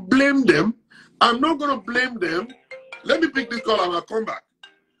not going to blame them. Let me pick this call and I'll come back.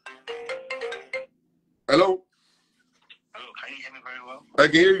 Hello? Hello, can you hear me very well? I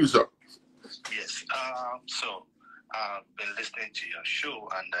can hear you, sir. Yes. So I've been listening to your show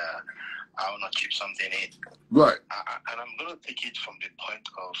and I want to keep something in. Right. And I'm going to take it from the point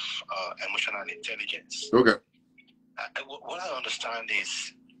of emotional intelligence. Okay. What I understand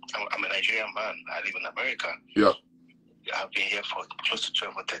is, I'm a Nigerian man. I live in America. Yeah. I've been here for close to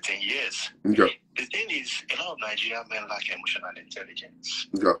 12 or 13 years. Okay. The thing is, a lot of Nigerian men lack emotional intelligence.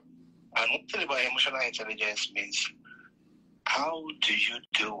 Okay. And one thing about emotional intelligence means, how do you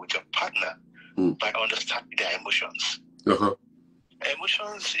deal with your partner by understanding their emotions?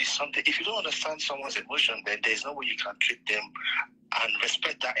 Emotions is something, if you don't understand someone's emotion, then there's no way you can treat them and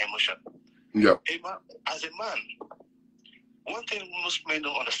respect that emotion. Yeah. As a man, one thing most men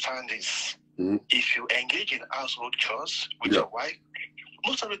don't understand is, if you engage in household chores with your wife,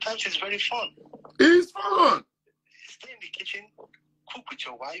 most of the times it's very fun. It's fun. Stay in the kitchen, cook with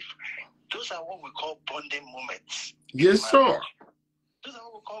your wife. Those are what we call bonding moments. Yes, sir. Those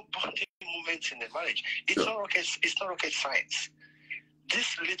are what we call bonding moments in the marriage. It's not rocket science.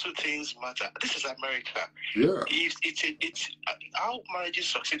 These little things matter. This is America. Yeah. It's how marriages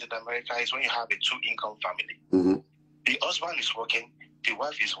succeed in America is when you have a two-income family. The husband is working, the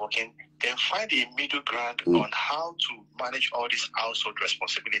wife is working, then find a middle ground on how to manage all these household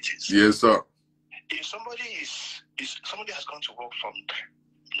responsibilities. Yes, sir. If somebody has gone to work from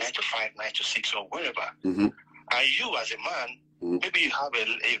 9 to 5, 9 to 6, or wherever. And you, as a man, maybe you have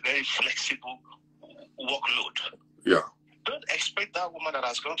a very flexible workload. Yeah. Don't expect that woman that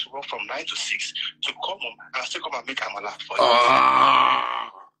has gone to work from 9 to 6 to come home and still come and make amala for you.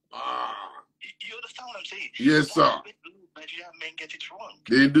 You understand what I'm saying? Yes, sir. Nigerian men get it wrong.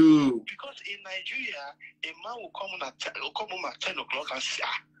 They do. Because in Nigeria, a man will come home at 10 o'clock and say,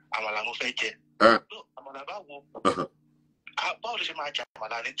 amala no feke. No, amala ba wo. About the same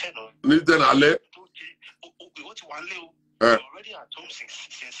amala ni 10. Ni 10 ale. What you want to you're already at home since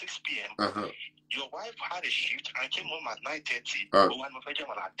 6 p.m. Your wife had a shift and came home at 9:30. At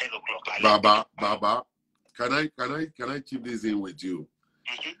 10 o'clock. Baba, can I chip this in with you?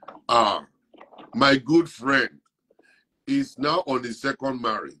 My good friend is now on his second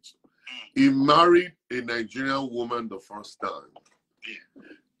marriage. He married a Nigerian woman the first time.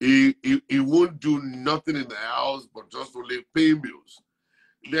 He won't do nothing in the house but just only pay bills.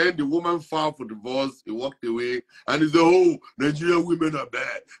 Then the woman filed for divorce. He walked away, and he said, "Oh, Nigerian women are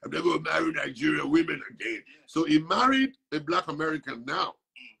bad. I'm not going to marry Nigerian women again." So he married a Black American now.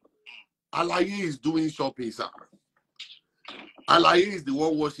 Alaye is doing shopping, sir. Alaye is the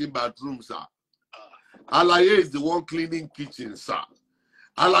one washing bathrooms, sir. Alaye is the one cleaning kitchen, sir.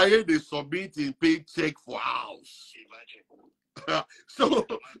 Alaye they submit in paycheck for house. So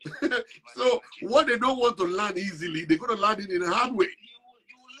what they don't want to learn easily, they're going to learn it in a hard way.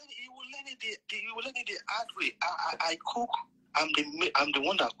 You will learn it the hard way. I cook. I'm the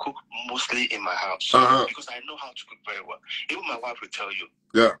one that cook mostly in my house because I know how to cook very well. Even my wife will tell you.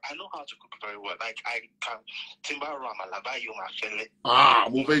 Yeah. I know how to cook very well. Like I can timber amala ba yo ma fele.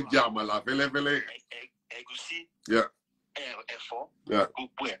 Mo fe je amala fele. Egusi. Yeah. Efo. Yeah.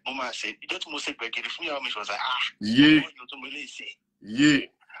 Mama said, you don't must say beggar. If me, she was like, yeah. Yeah.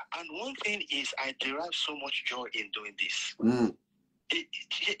 And one thing is, I derive so much joy in doing this. Yeah. I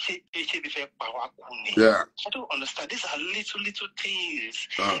don't understand. These are little things.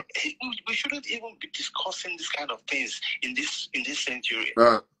 We shouldn't even be discussing this kind of things in this century.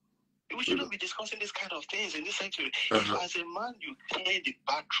 We shouldn't be discussing this kind of things in this century. If as a man you clean the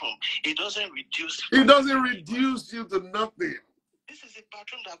bathroom, it doesn't reduce. It doesn't reduce you to nothing. This is a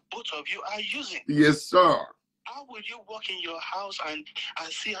bathroom that both of you are using. Yes, sir. How would you walk in your house and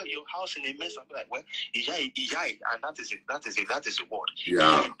see how your house in a mess and be like, well, and that is it. That is the word.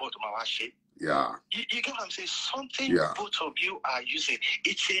 Yeah. Yeah. You get what I'm saying? Something both of you are using.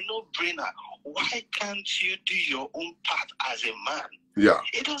 It's a no-brainer. Why can't you do your own part as a man? Yeah.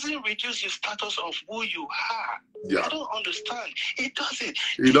 It doesn't reduce your status of who you are. Yeah. I don't understand. It doesn't.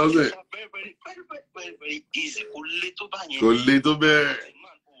 It doesn't. It's very easy. Little bit.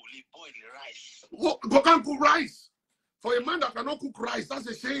 What can't cook rice? For a man that cannot cook rice, that's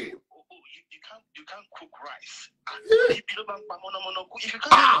a shame. You can't cook rice. Yeah. If you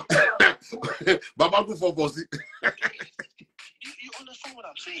can't Baba go for bossy. You understand what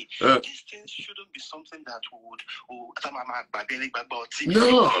I'm saying? These things shouldn't be something that would no.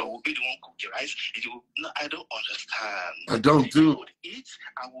 Be the one cook the rice. No, I don't understand. I don't do. You would eat,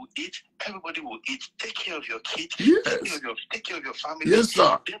 I will eat, everybody will eat. Take care of your kids, yes. take care of your family. Yes,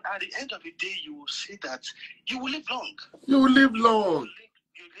 sir. Then at the end of the day, you will see that you will live long. You will live long.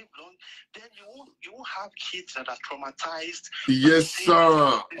 You live long, then you won't have kids that are traumatized. Yes,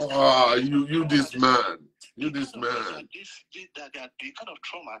 sir. You this man. You this man. That the kind of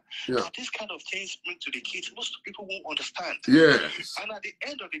trauma that this kind of things bring to the kids, most people won't understand. Yes. And at the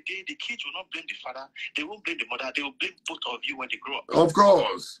end of the day, the kids will not blame the father, they won't blame the mother, they will blame both of you when they grow up. Of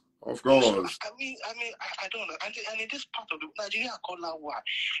course. Of course. So, I don't know. And in this part of the Nigeria,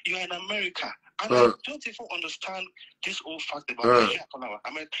 you are in America. And I don't even understand this whole fact about Nigeria.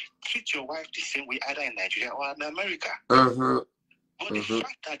 I mean, treat your wife the same way either in Nigeria or in America. But the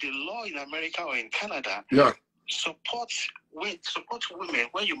fact that the law in America or in Canada supports women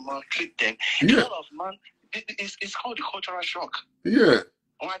when you maltreat them, a lot of man, it's called the cultural shock. Yeah.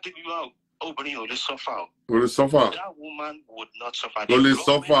 Why did you out? Opening will suffer. Will suffer. That woman would not suffer. Will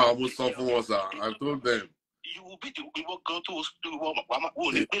suffer. I will suffer. I told them. You will be we will go to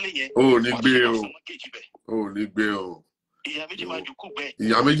Oh, Nigbeo.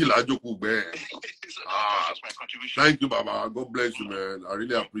 Thank you, Baba. God bless you, man. I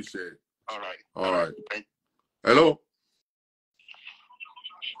really appreciate it. All right. Hello?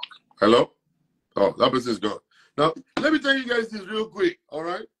 Hello? Oh, that person's gone. Now, let me tell you guys this real quick, all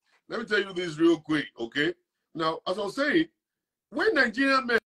right? Let me tell you this real quick, okay? Now, as I was saying, when Nigerian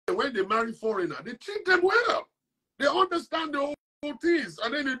men, when they marry foreigner, they treat them well. They understand the whole things,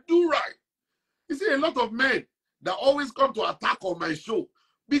 and then they do right. You see, a lot of men that always come to attack on my show,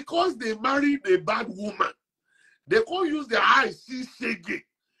 because they married a bad woman, they can't use their eyes, see shaggy.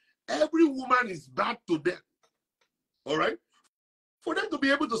 every woman is bad to them. All right? For them to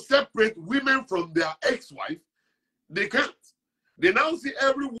be able to separate women from their ex-wife, they can't. They now see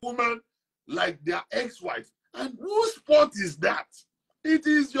every woman like their ex-wife. And whose fault is that? It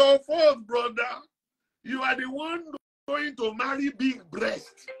is your fault, brother. You are the one going to marry big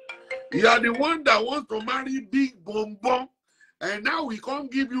breast. You are the one that wants to marry big bonbon. And now we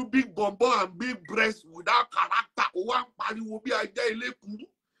can't give you big bonbon and big breast without character.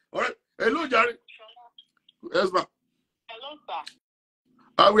 All right. Hello, Jerry. Yes, ma'am. Hello, sir.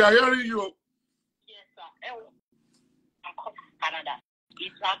 We are hearing you. Yes, sir. I'm coming from Canada.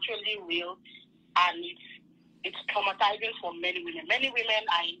 It's actually real, and it's traumatizing for many women. Many women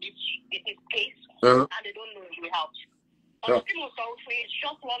are in this case, and they don't know the way out. But it's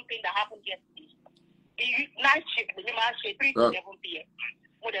just one thing that happened yesterday. The night shift, the night shift, 3 to 11 p.m.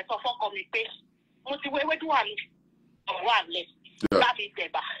 When they suffer communication, what do one less? That is the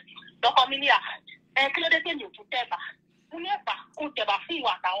bar. The community, and clear the thing you put there. Never could ever see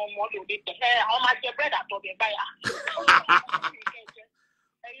what our mother did. How much the bread at the buyer?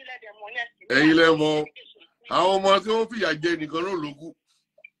 How much of you are getting?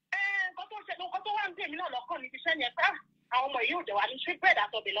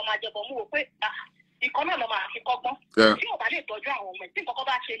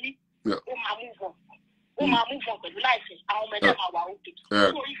 Move on with life. So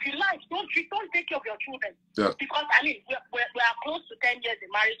if you like, don't take care of your children. Because I mean, we are close to 10 years in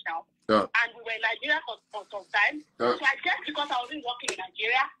marriage now. And we were in Nigeria for some time. So I guess because I wasn't working in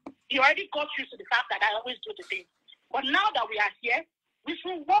Nigeria, he already got used to the fact that I always do the thing. But now that we are here, we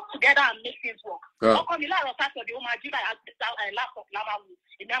should work together and make things work.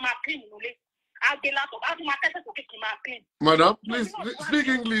 Madam, please speak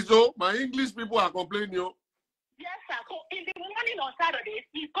English, though. My English people are complaining. Yes, sir. So in the morning on Saturday,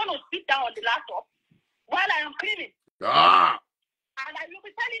 he's going to sit down on the laptop while I am cleaning. And I will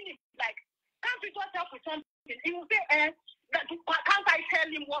be telling him, like, can't you just help with something? He will say, can't I tell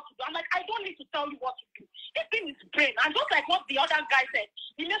him what to do? I'm like, I don't need to tell you what to do. It's in his brain. And just like what the other guy said,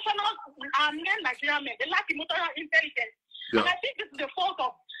 the national Nigerian men, they lack emotional intelligence. And I think this is the fault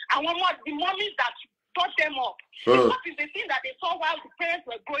of the mommies that taught them up. Because it's the thing that they saw while the parents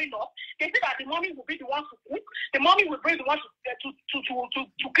were growing up. They said that the mommy will be the one to cook, the mommy will be the one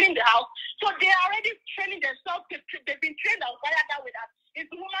to clean the house. So they are already training themselves. They've been trained and wired that way that it's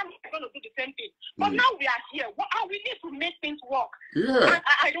the woman who's going to do the same thing. But now we are here. We need to make things work. Yeah.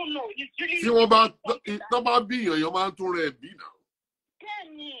 I don't know. It's really. See, it's not about being your man to be now.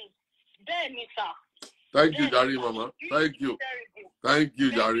 Sir. Thank you, Jari, Mama. Thank you. Thank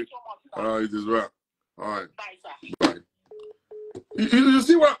you, Jari. It is well. All right. Bye, sir. Bye. You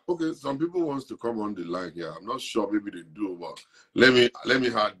see what? Okay, some people wants to come on the line here. I'm not sure. Maybe they do, but let me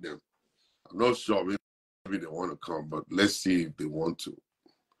add them. I'm not sure. Maybe they want to come, but let's see if they want to.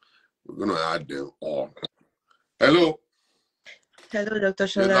 We're gonna add them all. Hello. Hello, Dr.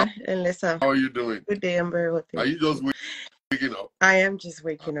 Shola and Lisa. How are you doing? Good day. I'm very well. Are you just waking up? I am just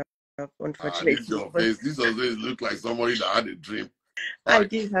waking up. Unfortunately, this always look like somebody that had a dream. I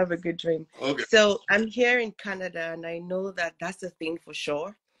did have a good dream. Okay. So I'm here in Canada, and I know that that's a thing for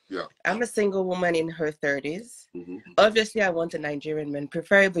sure. Yeah. I'm a single woman in her 30s. Obviously, I want a Nigerian man,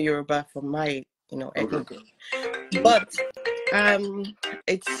 preferably Yoruba for my, ethnic group. But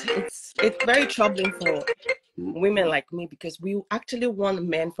it's very troubling for women like me because we actually want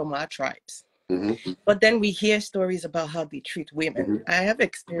men from our tribes. But then we hear stories about how they treat women. I have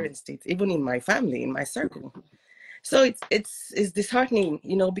experienced it, even in my family, in my circle. So it's disheartening,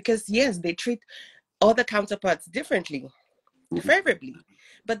 because yes, they treat other counterparts differently, favorably.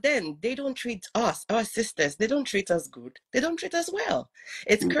 But then they don't treat us, our sisters, they don't treat us good. They don't treat us well.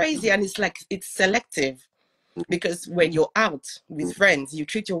 It's crazy, and it's selective. Because when you're out with friends, you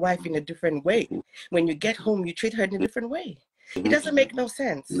treat your wife in a different way. When you get home, you treat her in a different way. It doesn't make no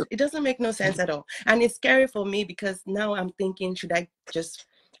sense. It doesn't make no sense at all. And it's scary for me because now I'm thinking, should I just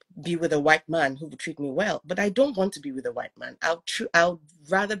be with a white man who will treat me well? But I don't want to be with a white man. I'll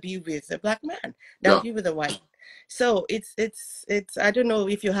rather be with a black man than be with a white. So it's I don't know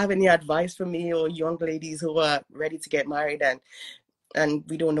if you have any advice for me or young ladies who are ready to get married and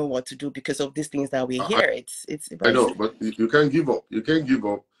we don't know what to do because of these things that we hear. I know, but you can't give up. You can't give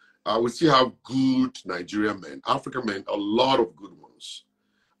up. We still have good Nigerian men, African men, a lot of good ones.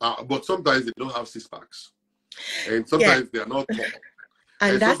 But sometimes they don't have six packs. And sometimes they are not tall.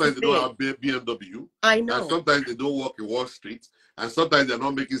 And sometimes they don't have BMW. I know. And sometimes they don't work in Wall Street. And sometimes they're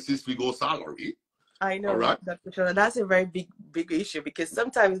not making six-figure salary. I know. Right? That's a very big issue because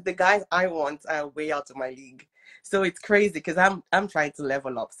sometimes the guys I want are way out of my league. So it's crazy because I'm trying to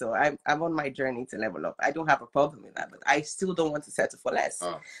level up. So I'm on my journey to level up. I don't have a problem with that, but I still don't want to settle for less.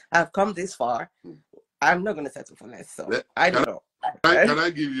 I've come this far. I'm not going to settle for less. So I don't know. Can I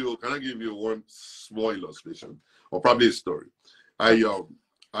give you one small illustration or probably a story?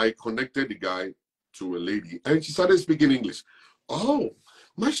 I connected the guy to a lady and she started speaking English. Oh,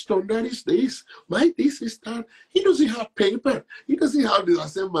 my standard is this. My this is that. He doesn't have paper. He doesn't have this. I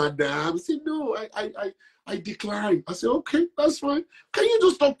said, madam. He said, no, I declined. I said, okay, that's fine. Can you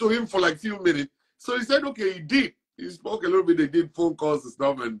just talk to him for like a few minutes? So he said, okay, he did. He spoke a little bit. They did phone calls and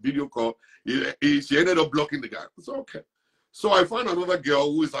stuff and video call. She ended up blocking the guy. I said, okay. So I found another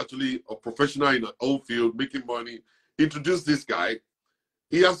girl who is actually a professional in her own field, making money, introduced this guy.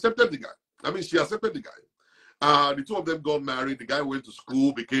 He accepted the guy. I mean, she accepted the guy. The two of them got married. The guy went to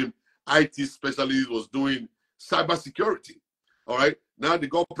school, became IT specialist, was doing cybersecurity. All right. Now they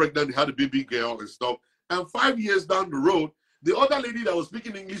got pregnant. They had a baby girl and stuff. And 5 years down the road, the other lady that was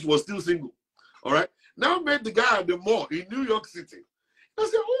speaking English was still single. All right. Now met the guy at the mall in New York City. I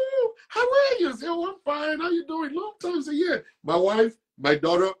said, oh, how are you? I said, oh, I'm fine. How you doing? Long time. I said, yeah. My wife, my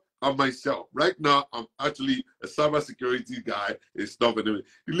daughter, and myself. Right now, I'm actually a cybersecurity guy and stuff. And everything.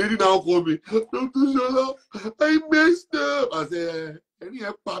 The lady now called me, Dr. Shola, I messed up. I said, any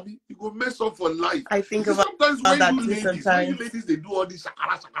help, Bobby? You go mess up for life. I think about sometimes when you ladies, they do all this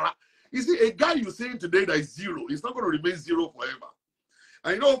shakara. You see, a guy you're saying today that is zero, it's not going to remain zero forever.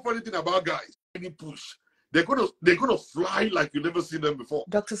 And you know the funny thing about guys, any push, they're gonna fly like you never seen them before.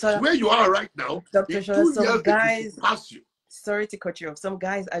 Dr. Shola, where you are right now, Dr. Shola, some guys pass you. Sorry to cut you off. Some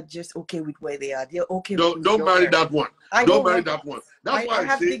guys are just okay with where they are. They're okay. Don't marry that one. Don't marry that one. That's why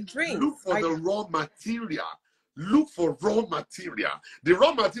I say big dreams. Look for the raw material. Look for raw material. The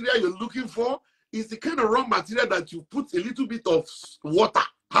raw material you're looking for is the kind of raw material that you put a little bit of water.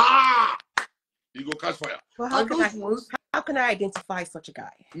 You go catch fire. Well, how can I identify such a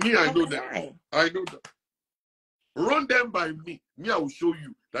guy? Me, I know that. I know that. Run them by me. Me, I will show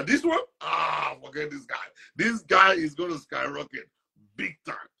you that this one, forget this guy. This guy is going to skyrocket big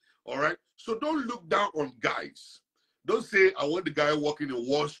time. All right? So don't look down on guys. Don't say, I want the guy working in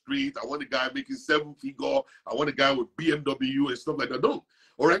Wall Street. I want the guy making 7-figure. I want the guy with BMW and stuff like that. Don't.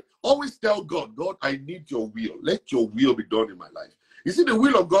 All right? Always tell God, God, I need your will. Let your will be done in my life. You see, the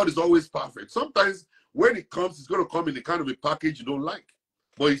will of God is always perfect. Sometimes when it comes, it's going to come in the kind of a package you don't like.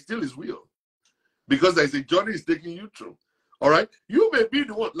 But it's still his will. Because there's a journey he's taking you through. All right? You may be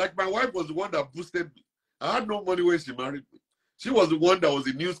the one. Like my wife was the one that boosted me. I had no money when she married me. She was the one that was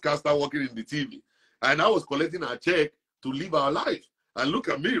a newscaster working in the TV. And I was collecting her check to live our life. And look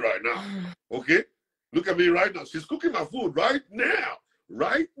at me right now. Okay? Look at me right now. She's cooking my food right now.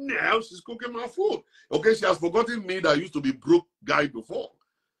 Right now, she's cooking my food. Okay? She has forgotten me that I used to be broke guy before.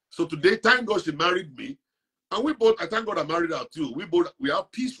 So today, thank God she married me. And we both, I thank God I married her too. We have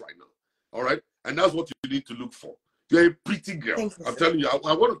peace right now. All right? And that's what you need to look for. You're a pretty girl. I'm telling you,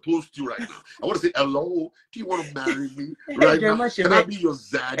 I want to toast you right now. I want to say, hello, do you want to marry me right now? Can I be your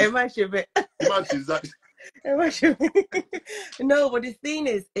zaddy? No, but the thing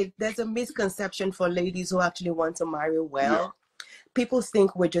is, there's a misconception for ladies who actually want to marry well. Yeah. People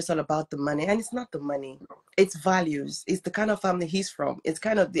think we're just all about the money, and it's not the money. It's values. It's the kind of family he's from. It's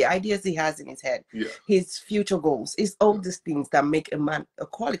kind of the ideas he has in his head, his future goals. It's all these things that make a man a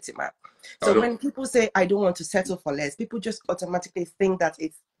quality man. So when people say, I don't want to settle for less, people just automatically think that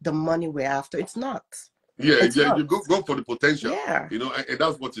it's the money we're after. It's not. Yeah, you go for the potential. Yeah. You know, and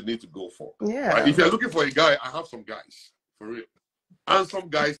that's what you need to go for. Yeah. Right? If you're looking for a guy, I have some guys, for real. And some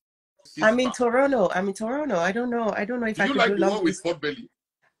guys. I'm in Toronto. I don't know if I could like the one with pot belly?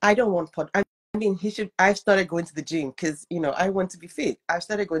 I don't want pot. I mean, I've started going to the gym because, you know, I want to be fit. I've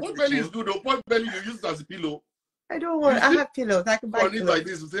started going to the gym. Pot belly is good though. Pot belly, you use it as a pillow. I don't want. I have pillows. I can buy pillows. Like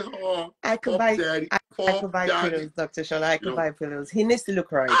this, you say, oh, I can buy. Daddy, I can buy pillows, Dr. Shola. I can buy pillows. He needs to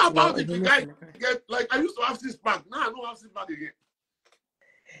look right. How about if the guy get like I used to have this back. Now I don't have this back again.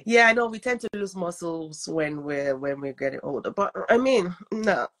 Yeah, I know we tend to lose muscles when we're getting older. But I mean,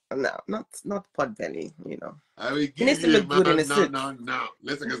 no, not pot belly. You know, I mean, he needs to look good in a suit. No.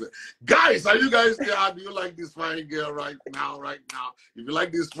 Listen, guys, are you guys there? Do you like this fine girl right now? If you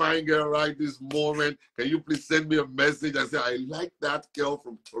like this fine girl right this moment, can you please send me a message and say I like that girl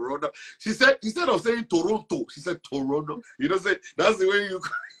from Toronto? She said instead of saying Toronto, she said Toronto. You know, say that's the way you.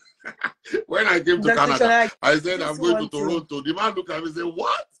 When I came to Canada, I said I'm going to Toronto. The man looked at me and said,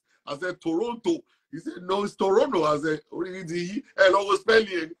 what? I said, Toronto. He said, no, it's Toronto. I said, hello, was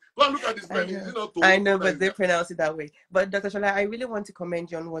spelling. Go and look at the spelling. Is it not Toronto? I know, but they pronounce it that way. But Dr. Shola, I really want to commend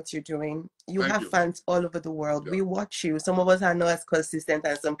you on what you're doing. You have fans all over the world. Yeah. We watch you. Some of us are not as consistent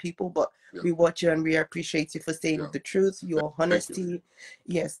as some people, but we watch you and we appreciate you for saying the truth, your honesty.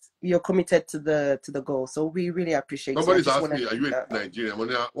 Yes, you're committed to the goal. So we really appreciate you. Somebody's asking me, are you a Nigerian?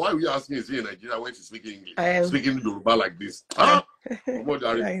 Why are we asking, is he in Nigeria when she's speaking English? Speaking Yoruba like this. Huh? I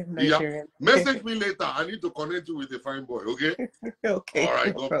am Nigerian. Message me later. I need to connect you with a fine boy, okay? Okay. All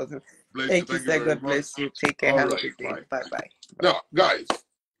right, no problem. Thank you, sir. God bless you. Take care. Have a good day. Bye-bye. Now, guys,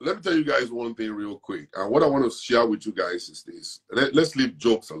 let me tell you guys one thing real quick. And what I want to share with you guys is this. Let's leave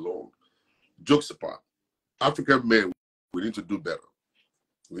jokes alone. Jokes apart. African men, we need to do better.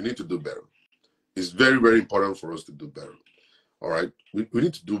 We need to do better. It's very, very important for us to do better. All right? We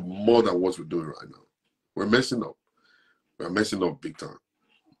need to do more than what we're doing right now. We're messing up. We're messing up big time.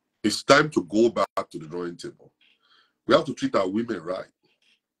 It's time to go back to the drawing table. We have to treat our women right.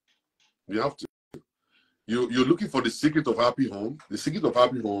 We have to. You're looking for the secret of happy home. The secret of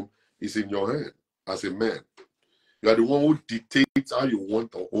happy home is in your hand as a man. You are the one who dictates how you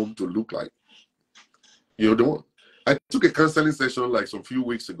want a home to look like. You're the one. I took a counseling session like some few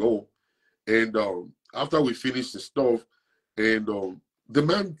weeks ago, and after we finished the stuff, and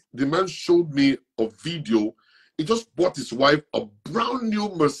the man showed me a video. He just bought his wife a brand new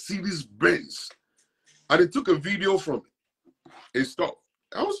Mercedes Benz, and he took a video from it and stuff.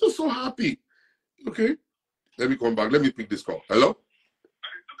 I was just so happy. Okay, let me come back. Let me pick this call. Hello?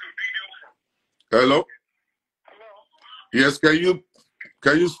 Hello? Yes, can you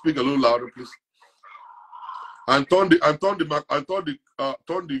speak a little louder, please? And turn the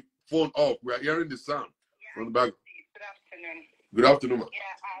phone off. We are hearing the sound from the back. Good afternoon. Good afternoon, ma'am.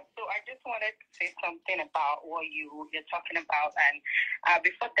 Yeah, so I just wanted to say something about what you're talking about. And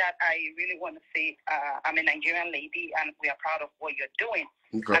before that, I really want to say I'm a Nigerian lady, and we are proud of what you're doing.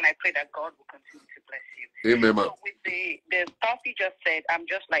 Okay. And I pray that God will continue to bless you. Amen, ma'am. So with the stuff you just said, I'm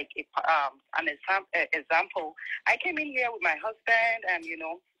just like an example. I came in here with my husband, and,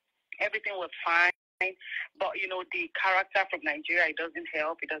 everything was fine. But, the character from Nigeria, it doesn't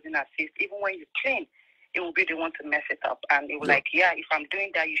help. It doesn't assist. Even when you clean, it will be the one to mess it up. And it was like, if I'm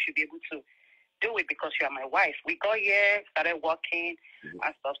doing that, you should be able to do it because you are my wife. We got here, started working,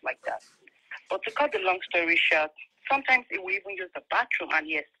 and stuff like that. But to cut the long story short, sometimes he will even use the bathroom, and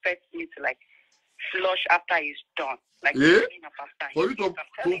he expects me to, flush after he's done. For you to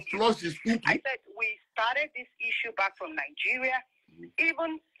flush his cookie? I said, we started this issue back from Nigeria.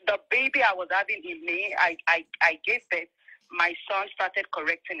 Even the baby I was having in May, I gave birth. My son started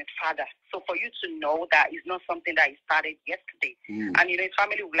correcting his father. So for you to know that it's not something that he started yesterday. And, his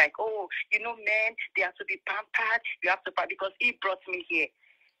family will be like, men, they have to be pampered. You have to, because he brought me here.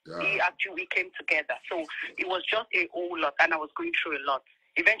 Yeah. We came together. So it was just a whole lot, and I was going through a lot.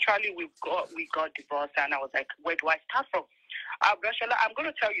 Eventually, we got divorced, and I was like, where do I start from? Brashola, I'm going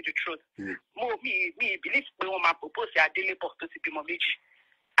to tell you the truth. Me believe my propose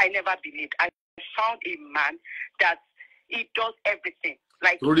I never believed. I found a man that he does everything.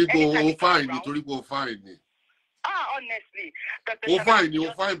 Like honestly. You'll find,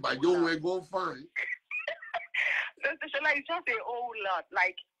 but you won't go fine. It's just a whole lot.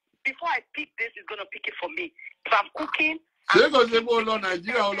 Like, before I pick this, it's gonna pick it for me. If I'm cooking,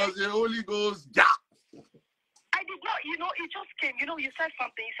 Nigeria, Holy Ghost, I did not, it just came. You said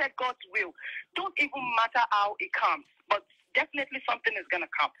something. You said God's will. Don't even matter how it comes, but definitely something is going to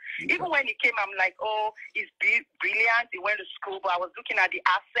come. Okay. Even when he came, I'm like, he's brilliant. He went to school, but I was looking at the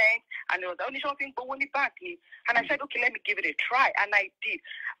accent, and it was the only thing, but when he back me, and I said, okay, let me give it a try, and I did.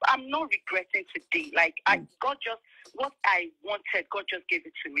 But I'm not regretting today. Like, what I wanted, God just gave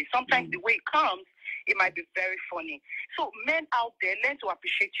it to me. Sometimes the way it comes, it might be very funny. So men out there, learn to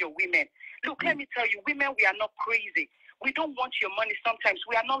appreciate your women. Look, let me tell you, women, we are not crazy. We don't want your money sometimes.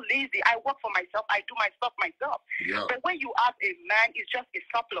 We are not lazy. I work for myself. I do my stuff myself. Yeah. But when you have a man, it's just a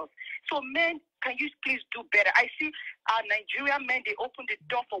surplus. So men, can you please do better? I see our Nigerian men, they open the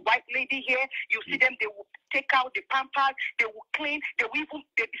door for white lady here. You see them, they will take out the pampers. They will clean. They will even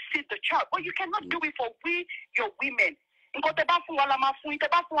babysit the child. But you cannot do it for your women. We are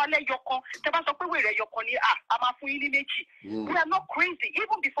not crazy.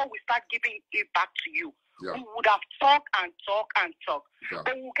 Even before we start giving it back to you, we would have talked. Yeah.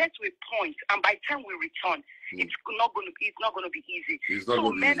 But we'll get to a point, and by the time we return, it's not going to be easy.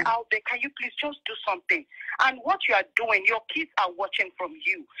 So men out there, can you please just do something? And what you are doing, your kids are watching from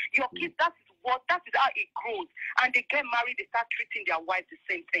you. Your kids, that is how it grows. And they get married, they start treating their wives the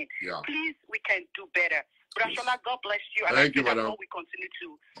same thing. Yeah. Please, we can do better. Brashola, God bless you. And Thank you, madam. God will continue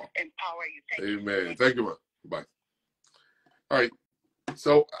to empower you. Thank Amen. you. Thank you, ma'am. Bye. All right.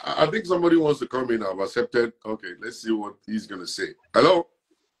 So I think somebody wants to come in. I've accepted. Okay, let's see what he's going to say. Hello?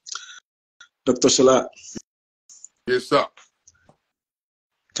 Dr. Shola. Yes, sir.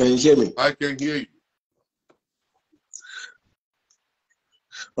 Can you hear me? I can hear you.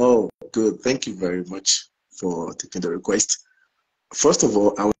 Oh, good. Thank you very much for taking the request. First of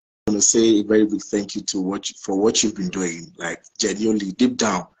all, I want to say a very big thank you to what you've been doing. Like, genuinely, deep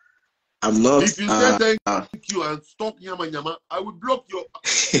down. I'm not. If you say thank you and stop yama, I will block your.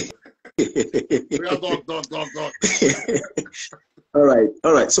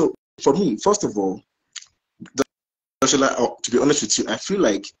 All right. So for me, first of all, to be honest with you, I feel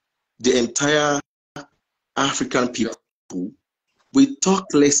like the entire African people, we talk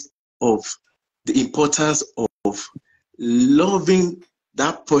less of the importance of loving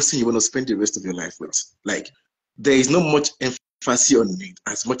that person you want to spend the rest of your life with. Like, there is not much emphasis on it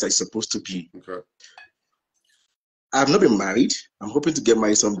as much as it's supposed to be. Okay. I've not been married. I'm hoping to get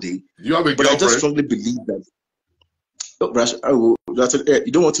married someday. You have a but girlfriend? I just strongly believe that. Oh, Rash,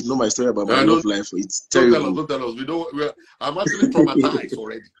 you don't want to know my story about my love life. It's terrible. Don't tell us. I'm actually traumatized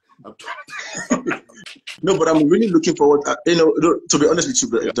already. No, but I'm really looking forward. To be honest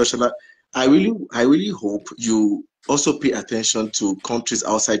with you, Joshua, I really hope you also pay attention to countries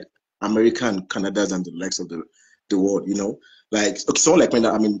outside America and Canada and the likes of the world. You know, like someone like me.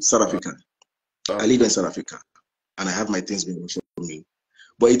 I'm in South Africa. I live in South Africa, and I have my things going for me.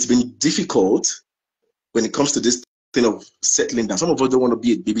 But it's been difficult when it comes to this thing of settling down. Some of us don't want to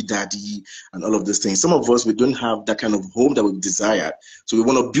be a baby daddy and all of these things. Some of us, we don't have that kind of home that we desire. So we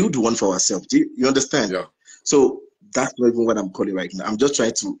want to build one for ourselves. Do you understand? Yeah. So that's not even what I'm calling right now. I'm just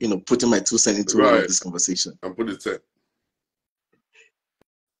trying to, put in my 2 cents into all of this conversation. I'm putting it.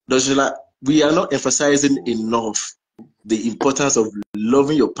 Dojala, we are not emphasizing enough the importance of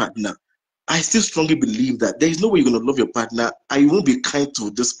loving your partner. I still strongly believe that there is no way you're going to love your partner and you won't be kind to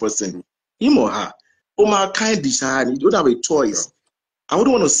this person, him or her. Oh, my kind desire, you don't have a choice. Yeah. I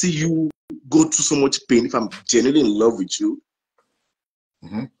wouldn't want to see you go through so much pain if I'm genuinely in love with you.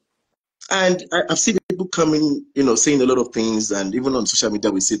 Mm-hmm. And I've seen people coming, saying a lot of things, and even on social media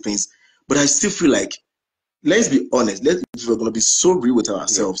we see things, but I still feel like, let's be honest, if we're going to be so real with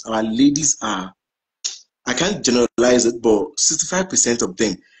ourselves, our ladies are, I can't generalize it, but 65% of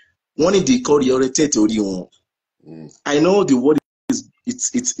them, one in the I know the word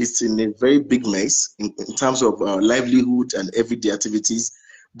it's in a very big mess in terms of livelihood and everyday activities,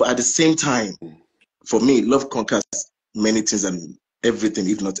 but at the same time, for me, love conquers many things and everything,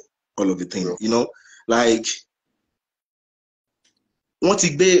 if not all of the things. Like once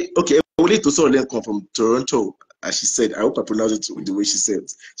it be okay, only to saw them come from Toronto, as she said. I hope I pronounced it the way she said.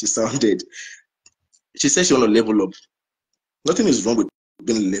 She sounded. She said she want to level up. Nothing is wrong with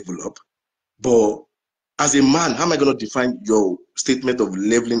being level up, but as a man, how am I going to define your statement of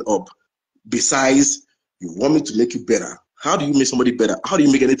leveling up? Besides, you want me to make you better. How do you make somebody better? How do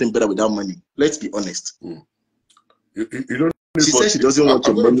you make anything better without money? Let's be honest. You don't. She says she doesn't want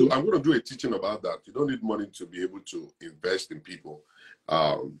your money. I'm going to do a teaching about that. You don't need money to be able to invest in people.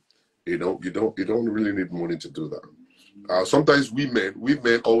 You don't really need money to do that. Sometimes we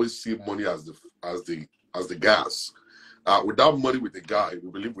men always see money as the gas. Without money with a guy, we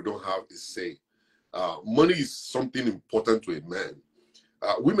believe we don't have a say. Money is something important to a man.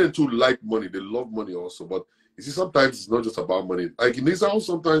 Women too like money. They love money also. But you see, sometimes it's not just about money. Like in this house,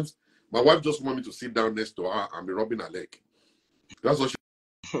 sometimes my wife just wants me to sit down next to her and be rubbing her leg. That's what she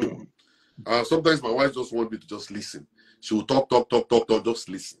sometimes my wife just wants me to just listen. She will talk, just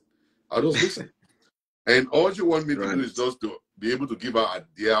listen. I'll just listen. And all she wants me to do is just to be able to give her an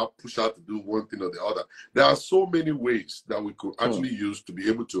idea, push her to do one thing or the other. There are so many ways that we could actually use to be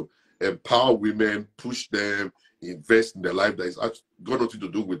able to empower women, push them, invest in their life that is actually got nothing to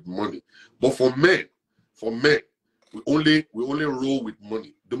do with money. But for men, we only roll with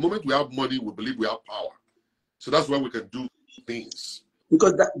money. The moment we have money, we believe we have power. So that's why we can do things.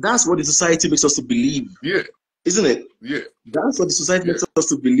 Because that's what the society makes us to believe. Yeah. Isn't it? Yeah. That's what the society makes us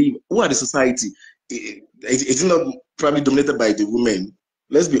to believe. Who are the society? It's not probably dominated by the women.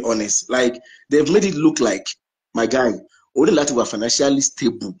 Let's be honest. Like, they've made it look like, my guy, only like to be financially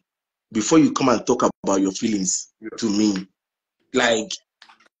stable before you come and talk about your feelings to me. Like,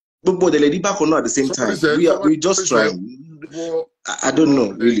 but the lady back or not at the same time. We just trying. I don't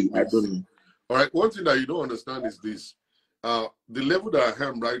know, really. I don't know. All right. One thing that you don't understand is this. The level that I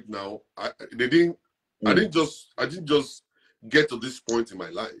am right now, I didn't just get to this point in my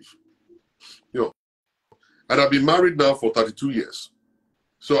life. And I've been married now for 32 years.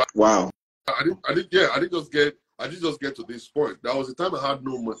 So wow. I didn't just get to this point. There was a time I had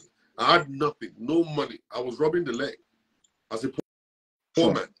no money. I had nothing, no money. I was rubbing the leg as a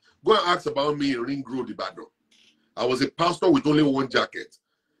poor man. Go and ask about me in Ring Road, Ibadan. I was a pastor with only one jacket.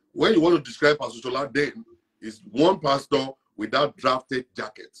 When you want to describe Pastor Shola, then is one pastor without drafted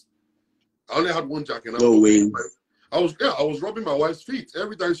jackets. I only had one jacket. No way. I was rubbing my wife's feet.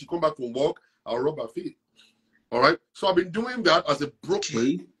 Every time she come back from work, I'll rub her feet. All right? So I've been doing that as a broke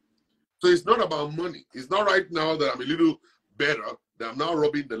man. So it's not about money. It's not right now that I'm a little better, that I'm now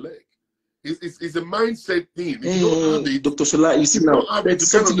rubbing the leg. It's a mindset thing. If you don't have it, Dr. Shola, you see now,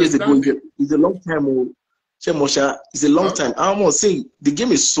 30 years ago, it's a long time. It's a long time. I want to say the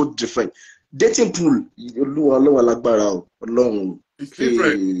game is so different. Dating pool, it's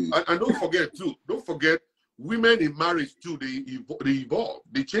different. And don't forget, women in marriage too, they evolve,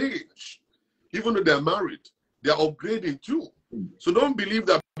 they change. Even though they're married, they're upgrading too. So don't believe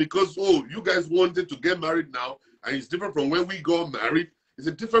that because, you guys wanted to get married now, and it's different from when we got married.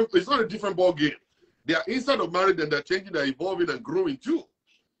 It's not a different ball game. They are inside of marriage and they're changing, they're evolving and growing too.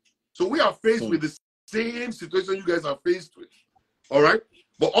 So we are faced with the same situation you guys are faced with. All right?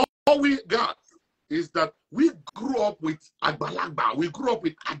 But all we got is that we grew up with Agbalagba. We grew up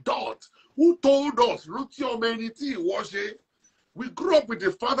with adults who told us, we grew up with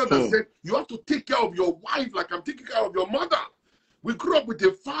a father that said, you have to take care of your wife like I'm taking care of your mother. We grew up with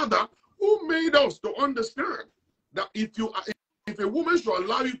a father who made us to understand that if a woman should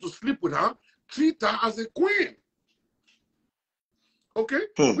allow you to sleep with her, treat her as a queen. Okay?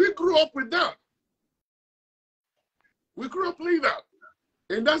 We grew up with that. We grew up like that.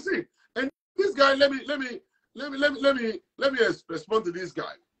 And that's it. And this guy, let me respond to this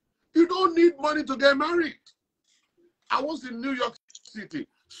guy. You don't need money to get married. I was in New York City.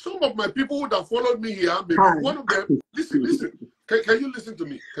 Some of my people would have followed me here. Maybe one of them, listen. Can you listen to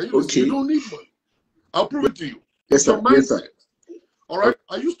me? Can you listen? You don't need money. I'll prove it to you. It's your mindset. All right?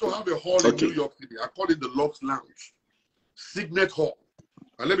 I used to have a hall in New York City. I call it the Lux Lounge. Signet Hall.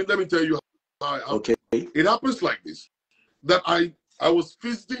 And let me tell you how it happens like this. That I was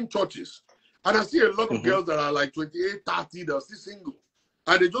visiting churches. And I see a lot of girls that are like 28, 30, they're still single.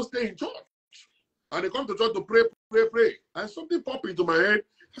 And they just stay in church. And they come to church to pray. And something popped into my head.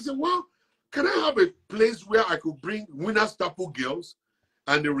 I said, well, can I have a place where I could bring Winners Chapel girls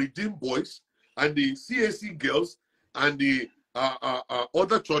and the Redeemed boys and the CAC girls and the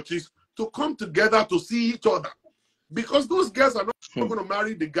other churches to come together to see each other? Because those girls are not going to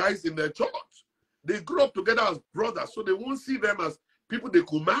marry the guys in their church. They grew up together as brothers, so they won't see them as people they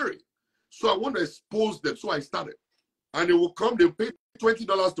could marry. So I want to expose them. So I started. And they will come, they pay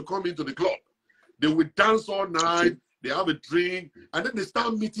 $20 to come into the club. They will dance all night, they have a drink, and then they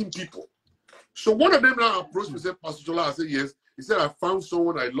start meeting people. So one of them now approached me and said, Pastor Shola, I said, yes. He said, I found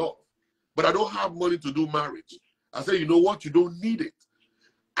someone I love, but I don't have money to do marriage. I said, you know what? You don't need it.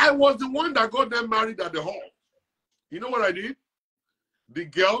 I was the one that got them married at the hall. You know what I did? The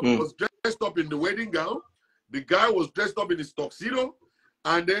girl was dressed up in the wedding gown. The guy was dressed up in his tuxedo.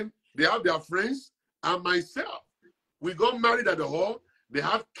 And then they have their friends and myself. We got married at the hall. They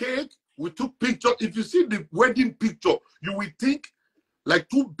have cake. We took pictures. If you see the wedding picture, you will think like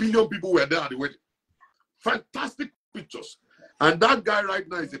 2 billion people were there at the wedding. Fantastic pictures. And that guy right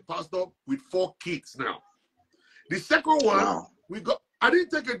now is a pastor with 4 kids now. The second one, I didn't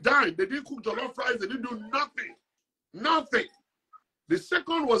take a dime. They didn't cook jollof fries. They didn't do nothing. Nothing. The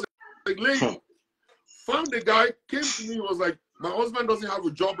second was a lady. Found the guy, came to me, was like, my husband doesn't have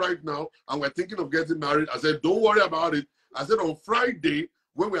a job right now, and we're thinking of getting married. I said, don't worry about it. I said, on Friday,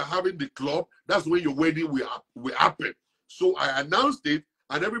 when we're having the club, that's when your wedding will happen. So I announced it,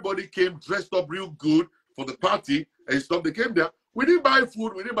 and everybody came dressed up real good for the party and stuff. They came there. We didn't buy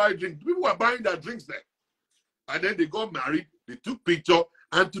food. We didn't buy drinks. People were buying their drinks there. And then they got married. They took picture.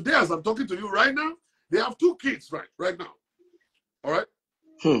 And today, as I'm talking to you right now, they have 2 kids right now. All right?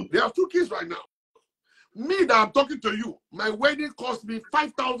 They have 2 kids right now. Me that I'm talking to you, my wedding cost me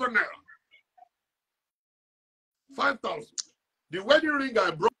 5,000 naira. 5,000. The wedding ring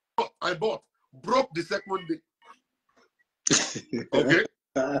I bought broke the second day. Okay?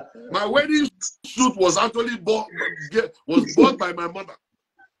 My wedding suit was actually bought by my mother.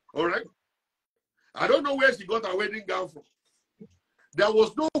 All right? I don't know where she got her wedding gown from. There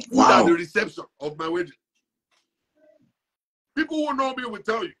was no food at the reception of my wedding. People who know me will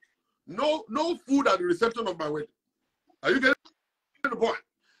tell you. No food at the reception of my wedding. Are you getting the point?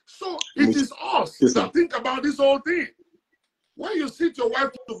 So it is us that think about this whole thing. When you sit your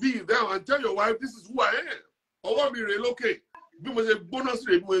wife to be there and tell your wife, this is who I am, or want me to relocate, because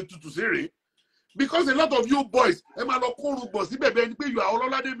a lot of you boys, you are all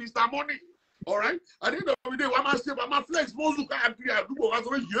Mr. Money. All right? At the end of the day, I'm say, my flex,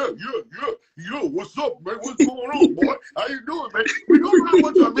 yo, what's up, man? What's going on, boy? How you doing, man? We don't know how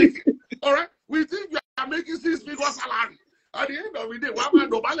much you're making. All right? We think you are making 6 figure salary. At the end of the day, why man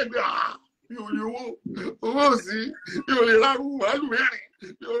don't buy you see,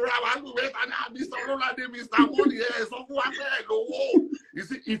 you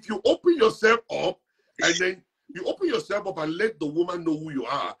see, if you open yourself up and then you open yourself up and let the woman know who you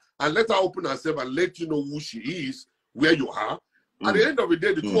are and let her open herself and let you know who she is, where you are, at the end of the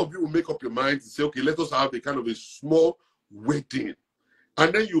day, the two of you will make up your mind to say, okay, let us have a kind of a small wedding.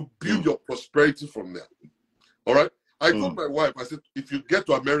 And then you build your prosperity from there. All right? I told my wife, I said, if you get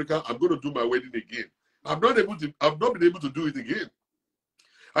to America, I'm going to do my wedding again. I've not been able to do it again.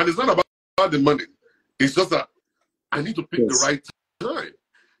 And it's not about the money. It's just that I need to pick the right time.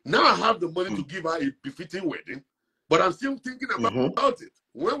 Now I have the money to give her a befitting wedding, but I'm still thinking about it.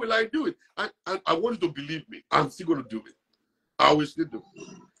 When will I do it? I want you to believe me. I'm still going to do it. I will still do it.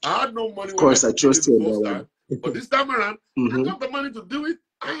 I had no money. Of course, I trust you. But this time around, I got the money to do it.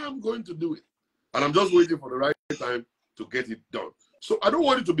 I am going to do it. And I'm just waiting for the right time to get it done. So I don't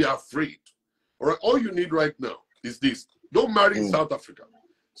want you to be afraid. All right, all you need right now is this. Don't marry in South Africa.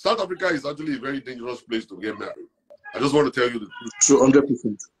 South Africa is actually a very dangerous place to get married. I just want to tell you the truth. True,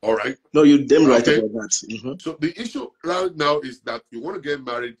 100%. All right? No, you're damn right about that. So the issue right now is that you want to get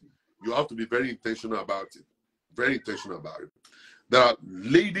married, you have to be very intentional about it. Very intentional about it. There are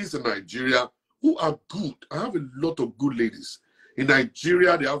ladies in Nigeria who are good. I have a lot of good ladies. In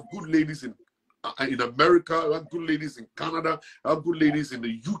Nigeria, they have good ladies in America, I have good ladies in Canada, I have good ladies in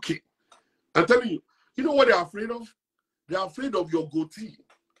the UK. I'm telling you, you know what they're afraid of? They're afraid of your goatee.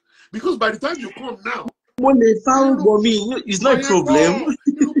 Because by the time you come now, when they found me, it's not a problem.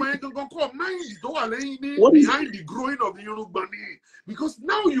 Behind the growing of the Yoruba. Because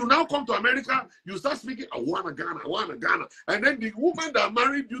now you come to America, you start speaking, I want a Ghana. And then the woman that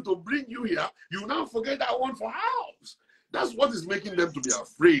married you to bring you here, you now forget that one for house. That's what is making them to be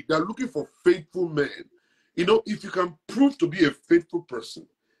afraid. They're looking for faithful men. You know, if you can prove to be a faithful person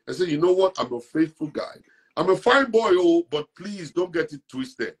and say, you know what, I'm a faithful guy. I'm a fine boy, but please don't get it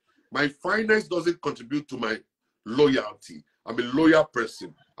twisted. My finance doesn't contribute to my loyalty. I'm a loyal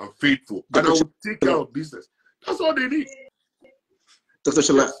person. I'm faithful. And I will take care of business. That's all they need. Dr.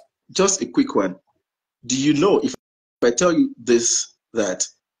 Shola, just a quick one. Do you know, if I tell you this, that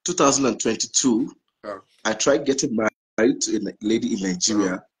 2022, I tried getting married to a lady in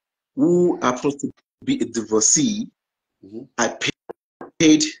Nigeria who happens to be a divorcee. I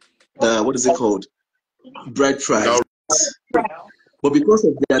paid the, what is it called? Bride price. But because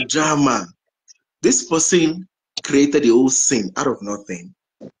of their drama, this person created a whole scene out of nothing.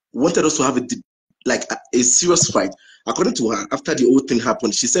 Wanted us to have a serious fight. According to her, after the whole thing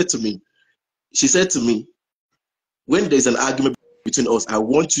happened, she said to me, when there's an argument between us, I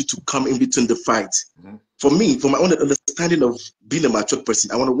want you to come in between the fight. For me, for my own understanding of being a mature person,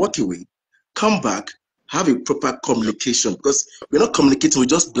 I want to walk away, come back, have a proper communication, because we're not communicating, we're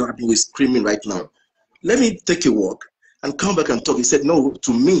just blabbing, we're screaming right now. Let me take a walk and come back and talk. He said, no,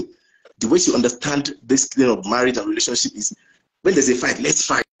 to me, the way you understand this thing of marriage and relationship is when there's a fight, let's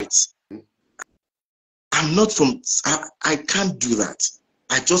fight. I'm not from, I can't do that.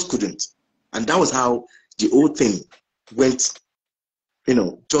 I just couldn't. And that was how the whole thing went, you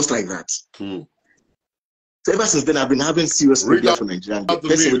know, just like that. So ever since then, I've been having serious media for Nigeria.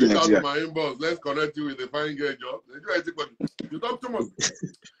 Let's connect you with a fine girl, Joe. You talk too much.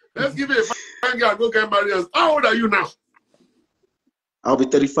 Let's give you a fine girl, go get married. How old are you now? I'll be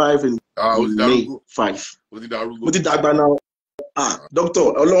 35 in May 5. What did that now? Doctor,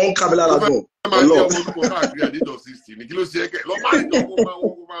 along Kabila Lago. I'm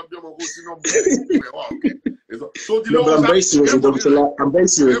very serious, Doctor. I'm very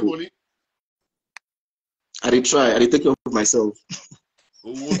serious. I did try. I did take care of myself.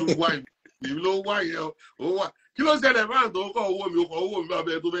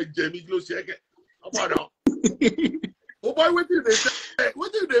 Oh boy, what did they say?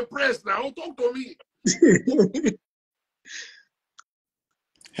 What did they press now? Talk to me.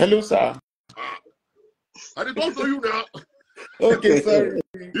 Hello, sir. I didn't talk to you now. Okay, sorry.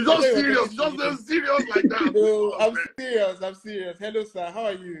 You're just serious. You're just serious like that. No, I'm serious. I'm serious. Hello, sir. How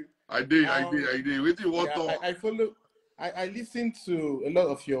are you? I did. Wait till what talk? I follow. I listen to a lot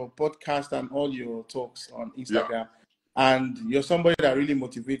of your podcasts and all your talks on Instagram, and you're somebody that really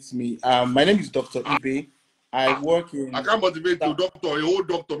motivates me. My name is Dr. Ibe. I work in. I can't motivate you, doctor. A whole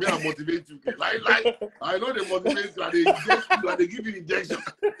doctor. Me, I motivate you. I know they motivate you. And they give you injection.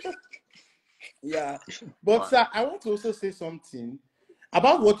 Yeah, but sir, I want to also say something.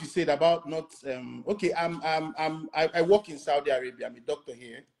 About what you said about not okay, I work in Saudi Arabia. I'm a doctor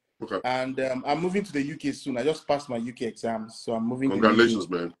here. Okay. And I'm moving to the UK soon. I just passed my UK exams, so I'm moving. Congratulations,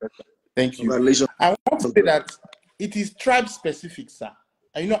 man. Thank you. Congratulations. I want to say that it is tribe specific, sir.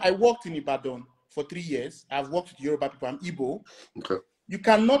 And, you know, I worked in Ibadan for 3 years. I've worked with Yoruba people. I'm Igbo. Okay. You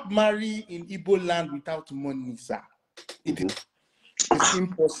cannot marry in Igbo land without money, sir. It's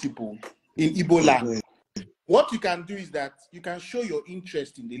impossible in Igbo land. What you can do is that you can show your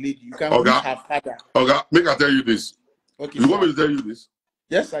interest in the lady. You can meet her father. Okay, make I tell you this. Okay. You want me to tell you this?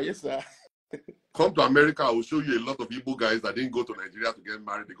 Yes, sir. Yes, sir. Come to America, I will show you a lot of Igbo guys that didn't go to Nigeria to get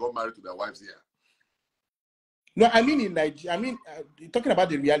married. They got married to their wives here. No, I mean in Nigeria. I mean, talking about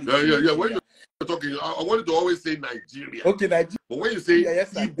the reality. Yeah. When you're talking, I wanted to always say Nigeria. Okay, Nigeria. But when you say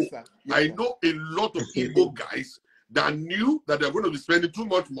yes, sir. Igbo, Yes, sir. Yes, I sir. know a lot of Igbo guys that knew that they're going to be spending too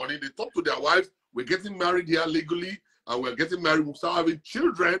much money. They talk to their wives, we're getting married here legally, and we're getting married, we'll start having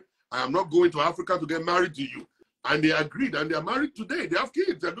children. I am not going to Africa to get married to you. And they agreed, and they're married today. They have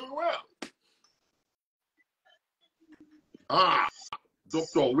kids, they're doing well.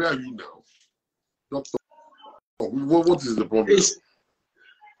 Doctor, where are you now? Doctor, what is the problem?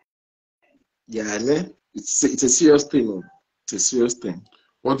 Yeah, man. It's a serious thing. It's a serious thing.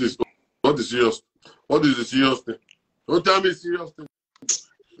 What is serious? What is the serious thing? Don't tell me serious thing.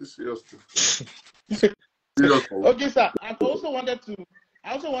 It's serious thing. Serious thing. Okay, sir. I also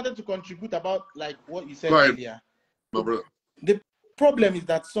wanted to contribute about like what you said earlier. My brother. The problem is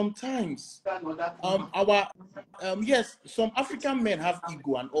that sometimes yes, some African men have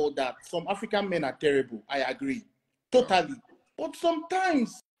ego and all that. Some African men are terrible. I agree. Totally. But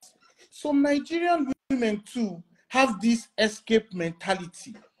sometimes some Nigerian women too have this escape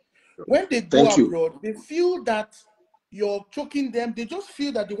mentality. When they go abroad, they feel that you're choking them. They just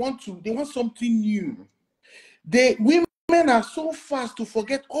feel that they want something new. Women are so fast to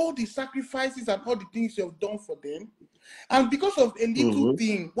forget all the sacrifices and all the things you have done for them. And because of a little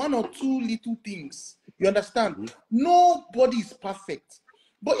thing, 1 or 2 little things, you understand? Nobody is perfect.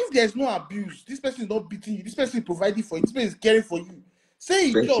 But if there's no abuse, this person is not beating you, this person is providing for you, this person is caring for you.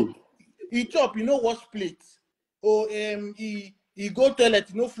 Say he chop, you know, wash plates. Or he go toilet,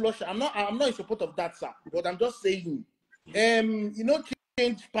 you know, flush. I'm not in support of that, sir. But I'm just saying, you know,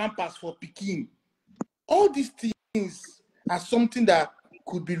 change pampers for Peking. All these things are something that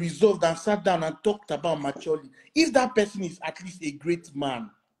could be resolved and sat down and talked about maturely. If that person is at least a great man,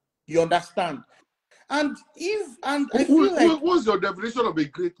 you understand? And I feel like, what's your definition of a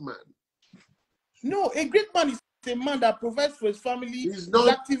great man? No, a great man is a man that provides for his family. He's not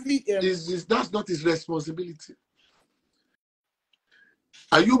actively. That's not his responsibility.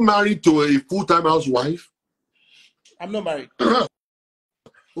 Are you married to a full-time housewife? I'm not married.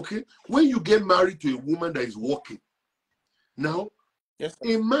 Okay. When you get married to a woman that is working, now, yes,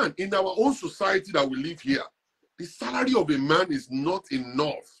 a man in our own society that we live here, the salary of a man is not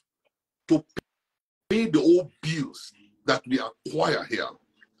enough to pay the old bills that we acquire here.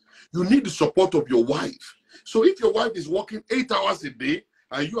 You need the support of your wife. So if your wife is working 8 hours a day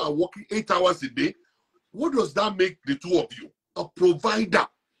and you are working 8 hours a day, what does that make the two of you? A provider.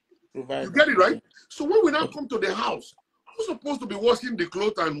 You get it, right? So when we now come to the house, who's supposed to be washing the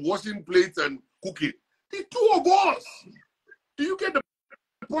clothes and washing plates and cooking? The two of us. Do you get the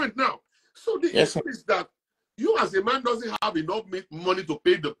point now? So the issue is that you as a man doesn't have enough money to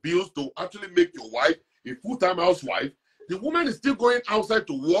pay the bills to actually make your wife a full-time housewife. The woman is still going outside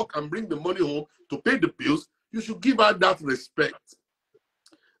to work and bring the money home to pay the bills. You should give her that respect.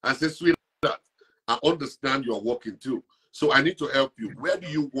 I say, sweetheart, I understand you're working too. So I need to help you. Where do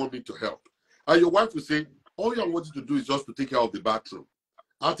you want me to help? And your wife will say, all I want you to do is just to take care of the bathroom.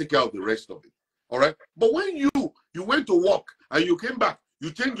 I'll take care of the rest of it. All right? But when you went to work and you came back, you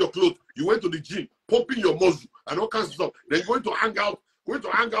changed your clothes, you went to the gym, pumping your muscle and all kinds of stuff, then going to hang out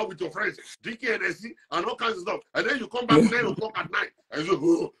with your friends, drinking NSC and all kinds of stuff. And then you come back 9 o'clock at night and you say,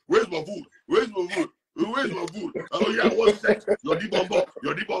 oh, where's my food? Where's my food? Where's my food? Oh yeah, what's sex? You're the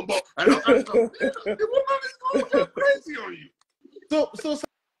bomber, and all kinds of stuff. The woman is going crazy on you. So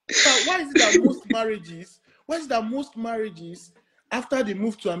why is it that most marriages after they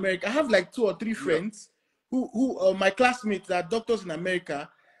move to America? I have like 2 or 3 friends who my classmates that are doctors in America.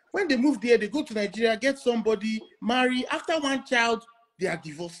 When they move there, they go to Nigeria, get somebody, marry. After 1 child, they are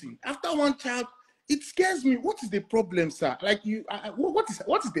divorcing. After 1 child, it scares me. What is the problem, sir? Like what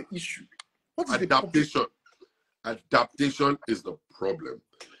is the issue? What is adaptation? Adaptation is the problem.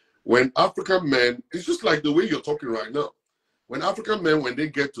 When African men, it's just like the way you're talking right now. When African men, when they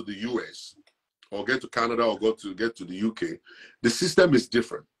get to the US or get to Canada or get to the UK, the system is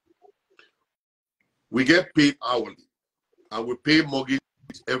different. We get paid hourly and we pay mortgage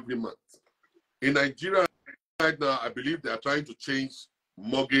every month. In Nigeria right now, I believe they are trying to change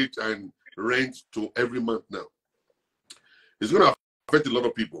mortgage and rent to every month now. It's going to affect a lot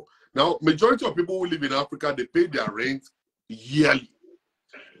of people. Now, majority of people who live in Africa, they pay their rent yearly.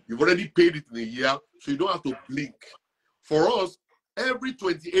 You've already paid it in a year, so you don't have to blink. For us, every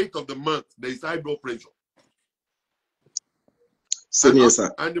 28th of the month, there is high blood pressure. Same here,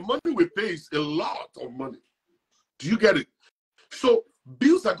 sir. And the money we pay is a lot of money. Do you get it? So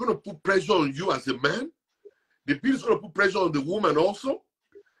bills are going to put pressure on you as a man. The bills are going to put pressure on the woman also.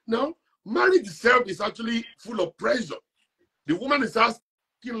 Now, marriage itself is actually full of pressure. The woman is asking,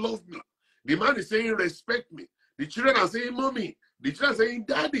 love me. The man is saying, respect me. The children are saying, mommy. The children are saying,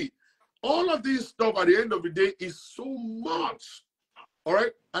 daddy. All of this stuff at the end of the day is so much. All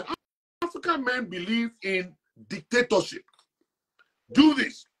right? And African men believe in dictatorship. Do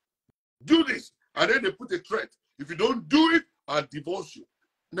this. Do this. And then they put a threat. If you don't do it, I'll divorce you.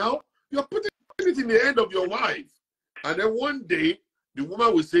 Now, you're putting it in the hand of your wife. And then one day, the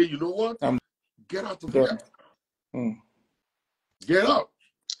woman will say, you know what? Get out of here. Get out.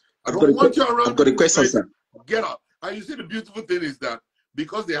 I don't want you around. I've got a question, sir. Get out. And you see, the beautiful thing is that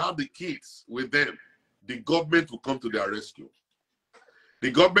because they have the kids with them, the government will come to their rescue.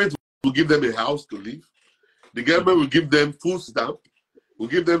 The government will give them a house to live. The government will give them food stamp, will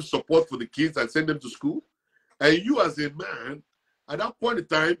give them support for the kids and send them to school. And you as a man, at that point in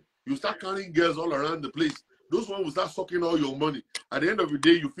time, you start carrying girls all around the place. Those ones will start sucking all your money. At the end of the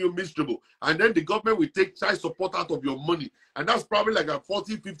day, you feel miserable. And then the government will take child support out of your money. And that's probably like a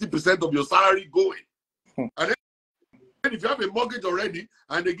 40–50% of your salary going. And then if you have a mortgage already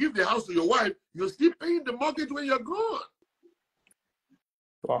and they give the house to your wife, you're still paying the mortgage when you're gone.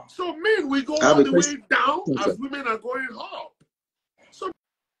 Wow. So men, we go all the way down as women are going up. So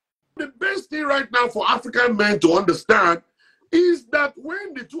the best thing right now for African men to understand is that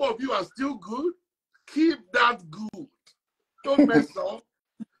when the two of you are still good, keep that good. Don't mess up.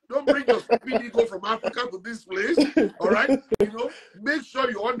 Don't bring your stupid ego from Africa to this place. All right? You know, make sure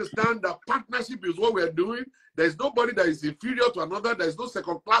you understand that partnership is what we're doing. There's nobody that is inferior to another. There's no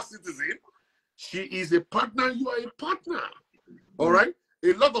second-class citizen. She is a partner. You are a partner. All right?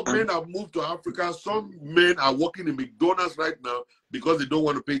 A lot of men have moved to Africa. Some men are working in McDonald's right now because they don't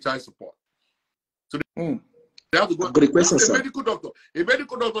want to pay child support. So they have to go. That's a medical doctor. A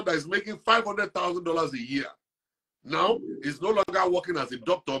medical doctor that is making $500,000 a year now is no longer working as a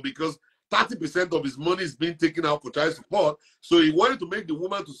doctor because 30% of his money is being taken out for child support. So he wanted to make the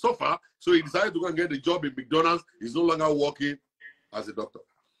woman to suffer. So he decided to go and get a job in McDonald's. He's no longer working as a doctor.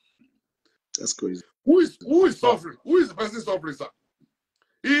 That's crazy. Who is suffering? Who is the person suffering, sir?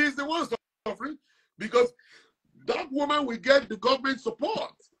 He is the one suffering because that woman will get the government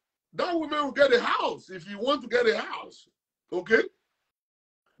support. That woman will get a house if you want to get a house. Okay?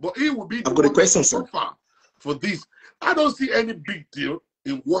 But he will be the one to suffer for this. I don't see any big deal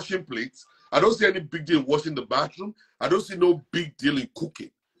in washing plates. I don't see any big deal in washing the bathroom. I don't see no big deal in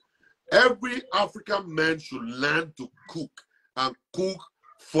cooking. Every African man should learn to cook and cook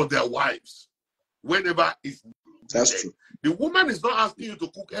for their wives whenever it's That's true. The woman is not asking you to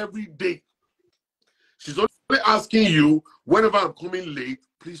cook every day. She's only asking you, whenever I'm coming late,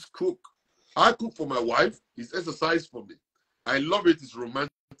 please cook. I cook for my wife. It's exercise for me. I love it. It's romantic.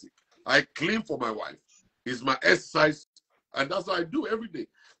 I clean for my wife. It's my exercise. And that's what I do every day.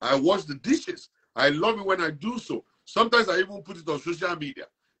 I wash the dishes. I love it when I do so. Sometimes I even put it on social media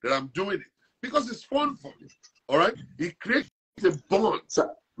that I'm doing it because it's fun for me. All right? It creates a bond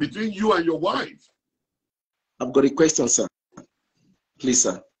between you and your wife. I've got a question, sir. Please,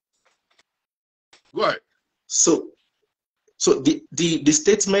 sir. Go ahead. So the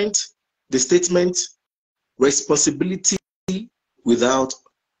statement, responsibility without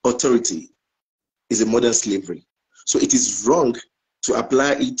authority is a modern slavery. So it is wrong to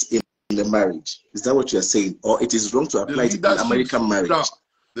apply it in a marriage. Is that what you are saying? Or it is wrong to apply it in American marriage?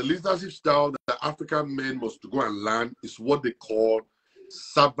 The leadership style that African men must go and learn is what they call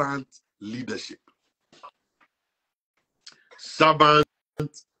servant leadership. Servant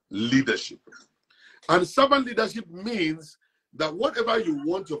leadership. And servant leadership means that whatever you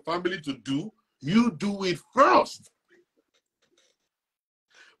want your family to do, you do it first.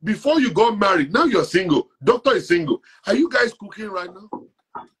 Before you got married, now you're single. Doctor is single. Are you guys cooking right now?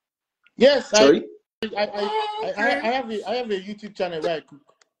 Yes. Sorry? I have a YouTube channel where I cook.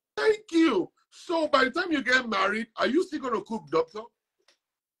 Thank you. So by the time you get married, are you still going to cook, doctor?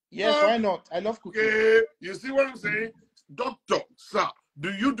 Yes, why not? I love cooking. Okay. You see what I'm saying? Doctor, sir,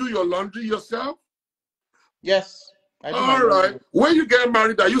 do you do your laundry yourself? Yes. I do. All right. When you get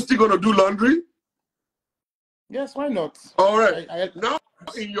married, are you still going to do laundry? Yes, why not? All right. Now,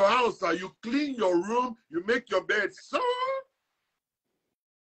 in your house, sir, you clean your room, you make your bed, sir.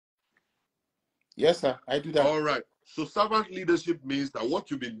 Yes, sir, I do that. All right. So servant leadership means that what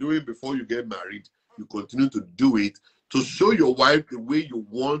you've been doing before you get married, you continue to do it to show your wife the way you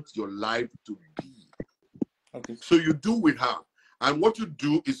want your life to be. Okay. So you do with her. And what you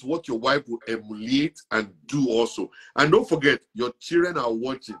do is what your wife will emulate and do also. And don't forget, your children are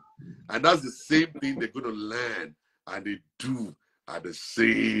watching. And that's the same thing they're going to learn and they do at the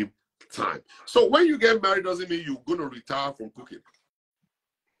same time. So when you get married doesn't mean you're going to retire from cooking.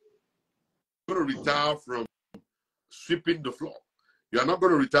 You're going to retire from sweeping the floor. You're not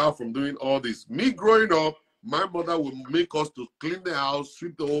going to retire from doing all this. Me growing up, my mother would make us to clean the house,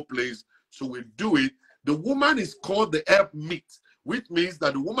 sweep the whole place. So we do it. The woman is called the helpmeet, which means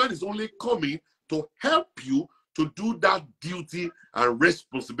that the woman is only coming to help you to do that duty and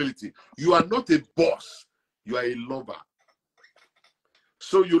responsibility. You are not a boss. You are a lover.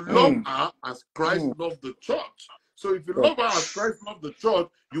 So you love her as Christ loved the church. So if you love her as Christ loved the church,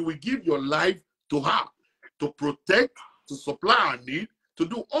 you will give your life to her to protect, to supply her need, to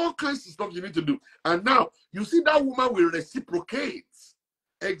do all kinds of stuff you need to do. And now you see that woman will reciprocate.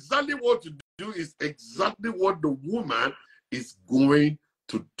 Exactly what you do is exactly what the woman is going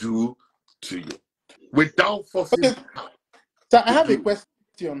to do to you without forcing her. So I have a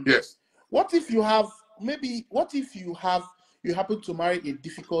question. Yes. What if you have you happen to marry a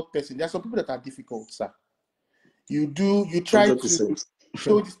difficult person? There are some people that are difficult, sir. You try 100%. To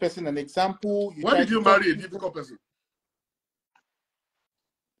show this person an example. Why did you marry a difficult person?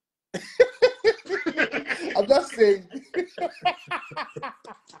 I'm just saying.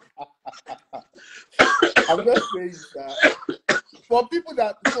 I'm just saying that for people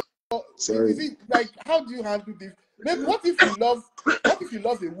that is it like, how do you handle this? Maybe what if you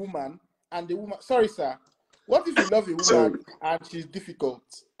love a woman and the woman, sorry sir, what if you love a woman and she's difficult?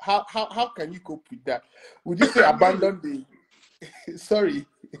 How can you cope with that? Would you say abandon the sorry?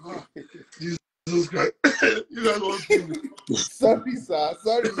 Jesus Christ. You guys want to sorry sir,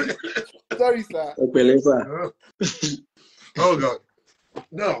 sorry sir. Oh God.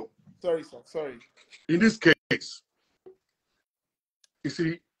 No. Sorry sir, sorry. In this case, you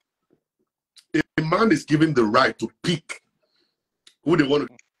see, a man is given the right to pick who they want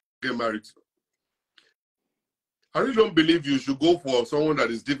to get married to. I really don't believe you should go for someone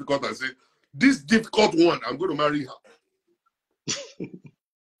that is difficult and say, this difficult one, I'm going to marry her.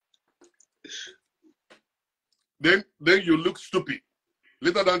 Then you look stupid.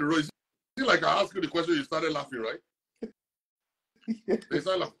 Later down the road, it's like I asked you the question, you started laughing, right? They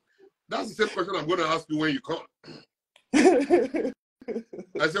started laughing. That's the same question I'm going to ask you when you come.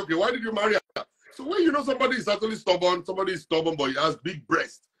 I say, okay, why did you marry her? So when you know somebody is actually stubborn, but he has big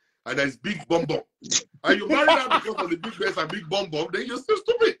breast and there's big bum bum, and you marry her because of the big breast and big bum bum, then you're still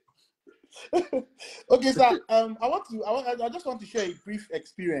stupid. Okay, sir. I just want to share a brief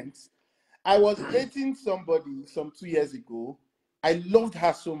experience. I was dating somebody some 2 years ago. I loved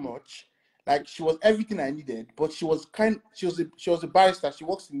her so much. Like, she was everything I needed, but she was a barrister. She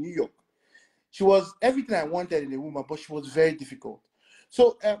works in New York. She was everything I wanted in a woman, but she was very difficult.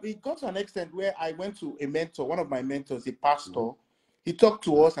 So it got to an extent where I went to a mentor, one of my mentors, a pastor. He talked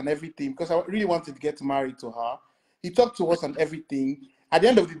to us and everything because I really wanted to get married to her. He talked to us and everything. At the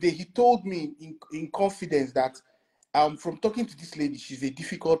end of the day, he told me in confidence that from talking to this lady, she's a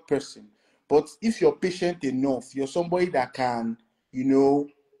difficult person. But if you're patient enough, you're somebody that can,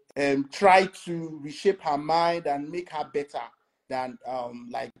 try to reshape her mind and make her better than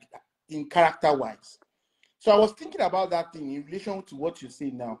like in character-wise. So I was thinking about that thing in relation to what you're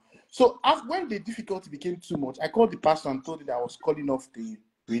saying now. So when the difficulty became too much, I called the pastor and told him that I was calling off the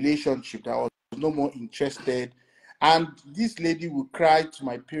relationship, that I was no more interested. And this lady would cry to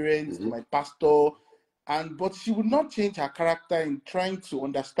my parents, to my pastor, but she would not change her character in trying to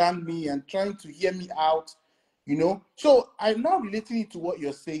understand me and trying to hear me out, So I'm now relating it to what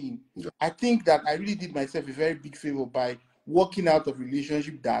you're saying. I think that I really did myself a very big favor by walking out of a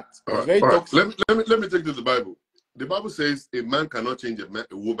relationship that was very toxic. Let me take to the Bible. The Bible says a man cannot change a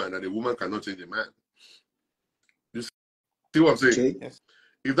woman, and a woman cannot change a man. You see what I'm saying? Okay. Yes.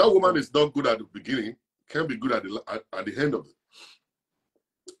 If that woman is not good at the beginning, can be good at the end of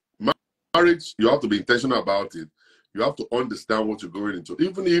it. Marriage, you have to be intentional about it. You have to understand what you're going into.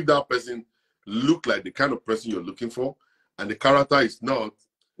 Even if that person look like the kind of person you're looking for, and the character is not,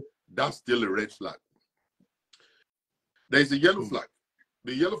 that's still a red flag. There is a yellow flag.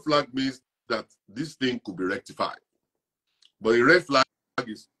 The yellow flag means that this thing could be rectified. But a red flag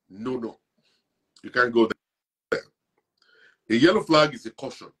is no. You can't go there. A yellow flag is a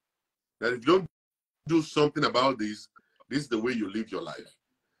caution that if you don't do something about this, This is the way you live your life.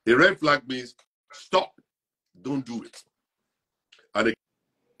 A red flag means stop, don't do it. And a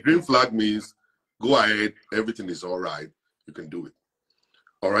green flag means go ahead, everything is all right, you can do it.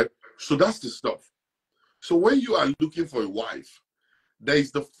 All right? So that's the stuff. So when you are looking for a wife, there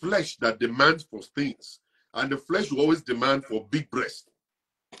is the flesh that demands for things. And the flesh will always demand for big breasts.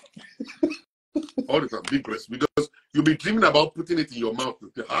 All the time, big breasts. Because you'll be dreaming about putting it in your mouth.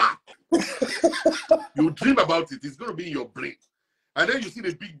 You dream about it. It's going to be in your brain. And then you see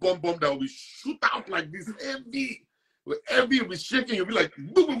the big bomb that will be shoot out like this, heavy. Heavy will be shaking. You'll be like,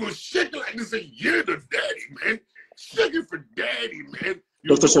 shake like this. Say, yeah, the daddy, man. Shake it for daddy, man.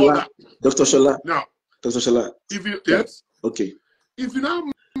 Dr. Shola. Dr. Shola. Now, Dr. Shola. If you, yes? Okay. If you now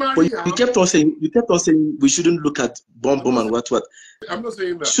marry, but you kept on saying we shouldn't look at bomb and what. I'm not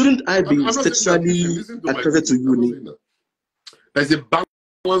saying that. Shouldn't I be sexually attracted to you? There's a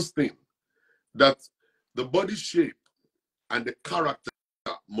balance thing that the body shape and the character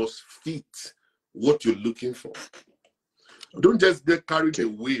must fit what you're looking for. Don't just get carried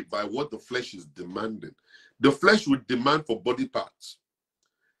away by what the flesh is demanding. The flesh would demand for body parts,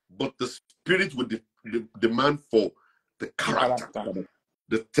 but the spirit would demand for the character,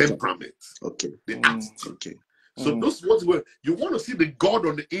 the temperament, the attitude. So those words were, you want to see the God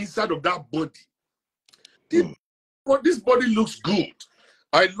on the inside of that body. But this body looks good.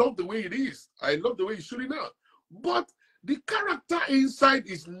 I love the way it is. I love the way it's shooting out. But the character inside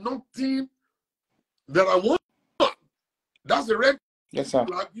is nothing that I want. That's the red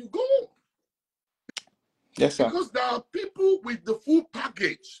flag. You go. Yes, sir. Because there are people with the full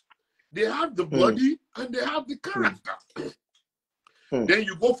package. They have the body and they have the character. Then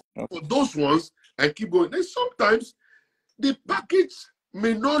you go for those ones and keep going. Then sometimes the package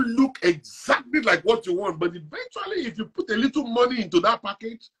may not look exactly like what you want, but eventually if you put a little money into that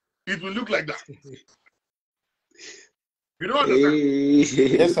package, it will look like that. You know what I'm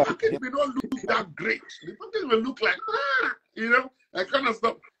saying? Yes, sir. The package may not look that great. The package will look like, you know, that kind of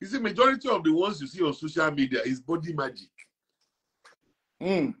stuff. You see, majority of the ones you see on social media is body magic.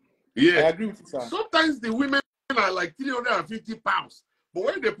 Yeah. I agree with you, sir. Sometimes the women are like 350 pounds, but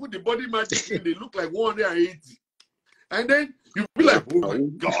when they put the body magic in, they look like 180. And then you be like, oh my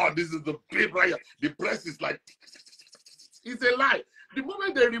God, this is the babe right here. The breast is like, it's a lie. The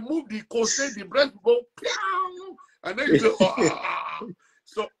moment they remove the corset, the breast will go, and then you say,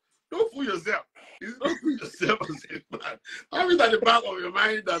 So don't fool yourself. It's not fool yourself as a man. Have it at the back of your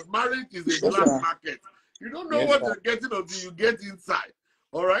mind that marriage is a black market. You don't know what you're getting until you get inside.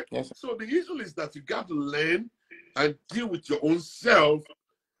 All right? So the issue is that you got to learn and deal with your own self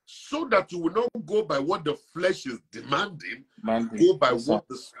so that you will not go by what the flesh is demanding, go by what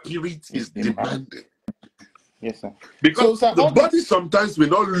the spirit is demanding. Yes, sir. Because the body sometimes may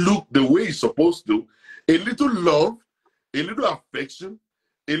not look the way it's supposed to. A little love, a little affection,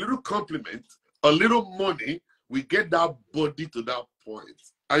 a little compliment, a little money, we get that body to that point.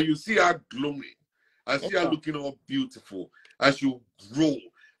 And you see her glowing. I see her looking all beautiful. And she'll grow.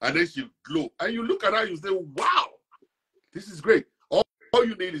 And then she'll glow. And you look at her, you say, wow, this is great. All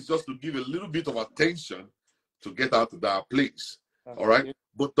you need is just to give a little bit of attention to get out to that place. All right?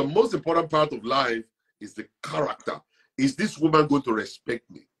 But the most important part of life is the character. Is this woman going to respect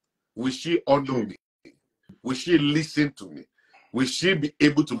me? Will she honor me? Will she listen to me? Will she be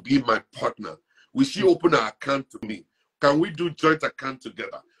able to be my partner? Will she open her account to me? Can we do joint account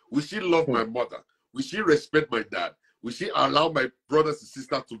together? Will she love my mother? Will she respect my dad? Will she allow my brothers and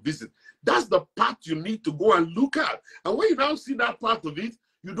sisters to visit? That's the part you need to go and look at. And when you now see that part of it,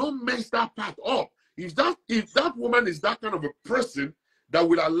 you don't mess that part up. If that woman is that kind of a person that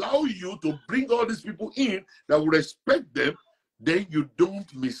will allow you to bring all these people in, that will respect them, then you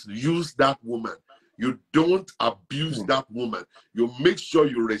don't misuse that woman. You don't abuse that woman. You make sure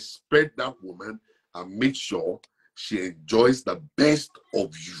you respect that woman and make sure she enjoys the best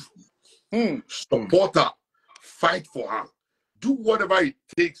of you. Support her. Fight for her. Do whatever it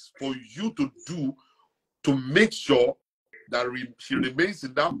takes for you to do to make sure that she remains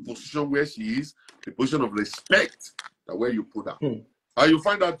in that position where she is, the position of respect, that where you put her. And you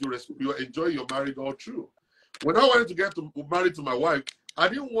find out you enjoy your marriage all through. When I wanted to get married to my wife, I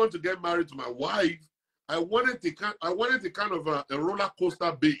didn't want to get married to my wife. I wanted the kind of a roller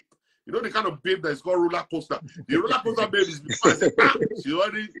coaster babe. You know the kind of babe that is called roller coaster. The roller coaster babe is before I said, she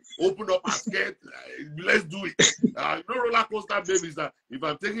already opened up her skirt. Let's do it. You know roller coaster babe is that if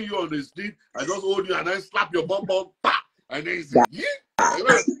I'm taking you on the street, I just hold you and then slap your bum, and then you say, yeah,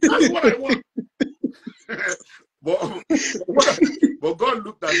 that's what I want. But God God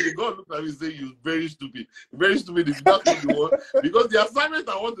looked at me. God looked at me and said, "You're very stupid. Very stupid if that's what you want. Because the assignment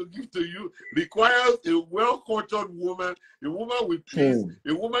I want to give to you requires a well-cultured woman, a woman with peace,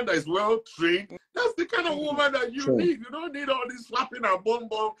 a woman that is well-trained. That's the kind of woman that you need. You don't need all this slapping and bum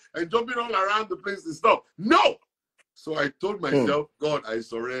and jumping all around the place and stuff. No." So I told myself, God, I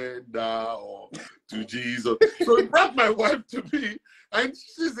surrender to Jesus. So he brought my wife to me, and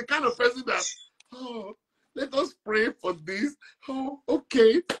she's the kind of person that, oh, let us pray for this. Oh,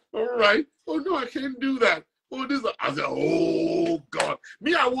 okay, all right. Oh, no, I can't do that. Oh, this. I said, oh, God.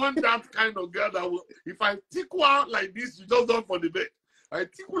 Me, I want that kind of girl that will, if I tickle out like this, you just don't for the bed. I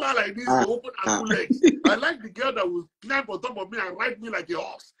tickle out like this, you open ankle legs. I like the girl that will climb on top of me and ride me like a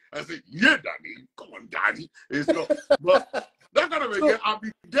horse. I said, yeah, Daddy, come on, Daddy. It's not, but that kind of a girl, I'll be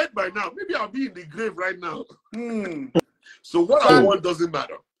dead by now. Maybe I'll be in the grave right now. So what I want doesn't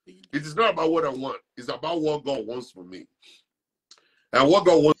matter. It is not about what I want. It's about what God wants from me. And what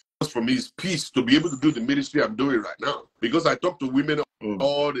God wants from me is peace to be able to do the ministry I'm doing right now. Because I talk to women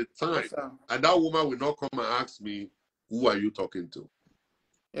all the time. Yes, and that woman will not come and ask me, who are you talking to?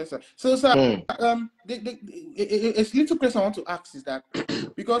 Yes, sir. So, sir, a little question I want to ask is that,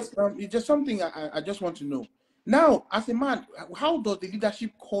 because it's just something I just want to know. Now, as a man, how does the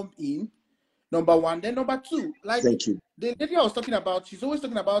leadership come in? Number one. Then number two, like the lady I was talking about, she's always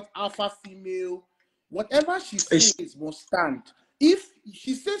talking about alpha female. Whatever she says must stand. If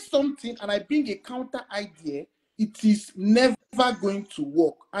she says something and I bring a counter idea, it is never going to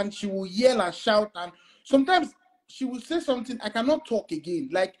work. And she will yell and shout, and sometimes she will say something, I cannot talk again.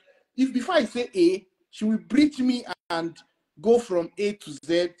 Like, if before I say A, she will breach me and go from A to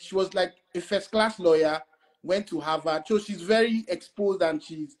Z. She was like a first-class lawyer, went to Harvard. So she's very exposed and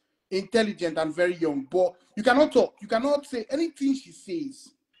she's intelligent and very young. But you cannot talk. You cannot say anything she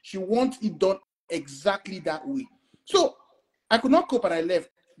says. She wants it done exactly that way. So I could not cope and I left.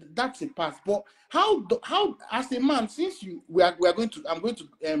 That's a pass. But how as a man, since I'm going to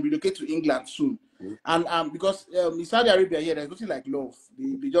relocate to England soon. And because in Saudi Arabia here, there's nothing like love.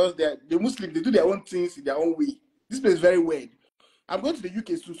 The Muslims, they do their own things in their own way. This place is very weird. I'm going to the UK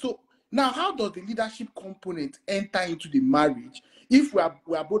soon. So now, how does the leadership component enter into the marriage? If we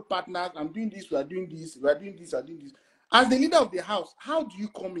are both partners, I'm doing this, we are doing this, we are doing this, we are doing this. As the leader of the house, how do you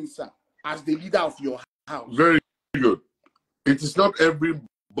come in, sir? As the leader of your house. Very good. It is not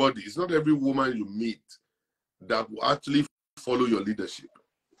everybody, it's not every woman you meet that will actually follow your leadership.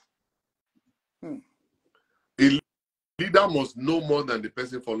 A leader must know more than the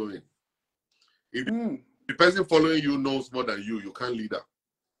person following. If the person following you knows more than you can't lead her.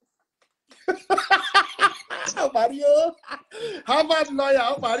 Mario, Harvard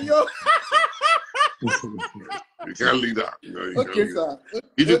lawyer, Mario. You can't lead her. Okay, sir.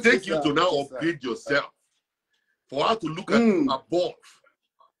 It will take you to now upgrade yourself. For her to look at you above.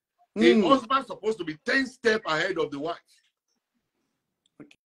 A husband is supposed to be 10 steps ahead of the wife.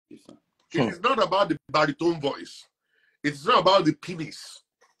 Okay, sir. It is not about the baritone voice. It's not about the penis.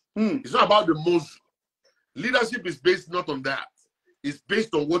 It's not about the muzzle. Leadership is based not on that. It's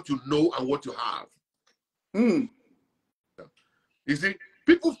based on what you know and what you have. You see,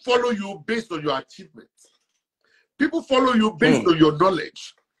 people follow you based on your achievements. People follow you based on your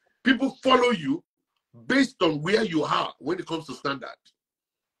knowledge. People follow you based on where you are when it comes to standard.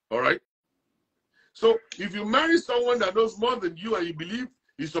 All right? So if you marry someone that knows more than you and you believe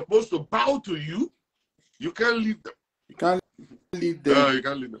he's supposed to bow to you, you can't leave them. You can't leave them. You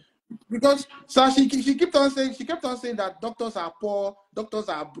can't leave them. Because so she kept on saying that doctors are poor, doctors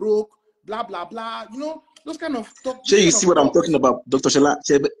are broke, blah blah blah. You know, those kind of stuff. Shay, you see what I'm talking about, Dr. Shala?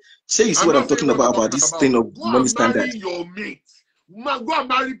 Shay, you see what I'm talking about this thing of money standard. Your mates. Man, go and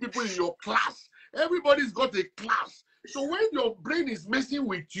marry people in your class. Everybody's got a class. So when your brain is messing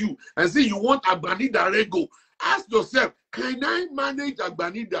with you and say you want Agbani Darego, ask yourself, can I manage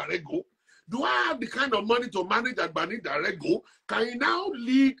Agbani Darego? Do I have the kind of money to manage Agbani Darego? Can I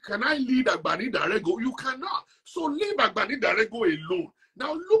lead Agbani Darego? You cannot. So leave Agbani Darego alone.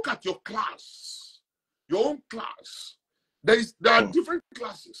 Now look at your class, your own class. There are different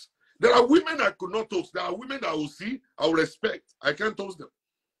classes. There are women I could not toast. There are women that I will see, I will respect. I can't toast them.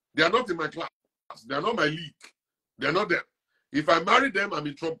 They are not in my class. They are not my league. They are not there. If I marry them, I'm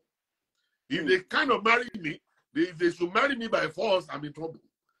in trouble. If they kind of marry me, if they should marry me by force, I'm in trouble.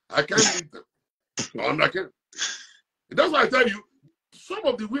 I can't leave them. I can't. That's why I tell you, some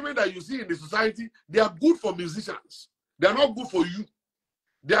of the women that you see in the society, they are good for musicians. They are not good for you.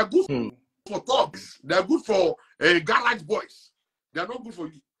 They are good for thugs. They are good for garage boys. They are not good for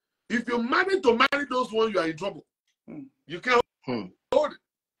you. If you manage to marry those ones, you are in trouble. You can't hold it.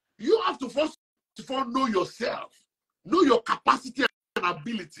 You have to first of all know yourself, know your capacity and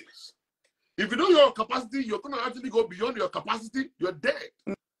abilities. If you know your capacity, you're going to actually go beyond your capacity, you're dead.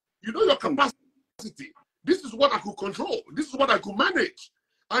 You know your capacity. This is what I could control. This is what I could manage.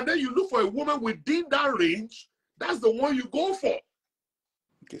 And then you look for a woman within that range. That's the one you go for.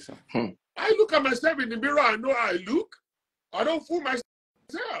 Okay, sir. I look at myself in the mirror. I know how I look. I don't fool myself.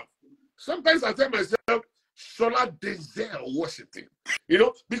 Sometimes I tell myself, Shola Denzel Washington. You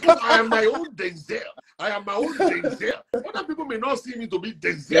know, because I am my own Denzel. I am my own Denzel. Other people may not see me to be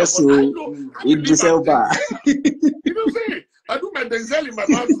Denzel. Yes, but I know Denzel. You know what I'm saying? I do my Denzel in my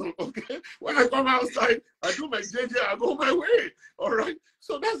bathroom, okay? When I come outside, I do my JJ, I go my way. All right?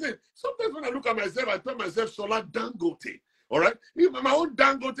 So that's it. Sometimes when I look at myself, I tell myself Shola Dangote. All right? Even my own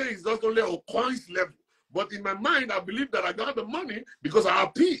Dangote is not only on coins level. But in my mind, I believe that I got the money because I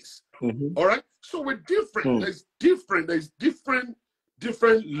have peace. All right? So we're different. There's different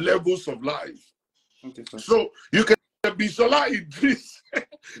levels of life. Okay, so you can be Shola Idris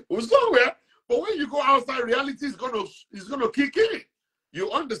or somewhere, but when you go outside, reality is gonna kick in.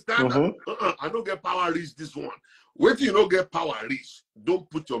 You understand that I don't get power reach this one. Wait till you don't get power reach. Don't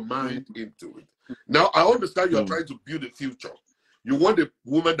put your mind into it. Now I understand you're trying to build a future. You want a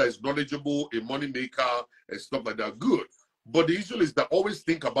woman that is knowledgeable, a money maker, and stuff like that. Good. But the issue is that always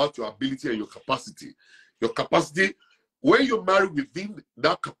think about your ability and your capacity. Your capacity, when you marry within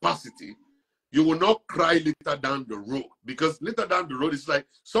that capacity, you will not cry later down the road. Because later down the road, it's like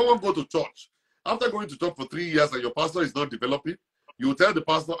someone go to church. After going to church for 3 years and your pastor is not developing, you will tell the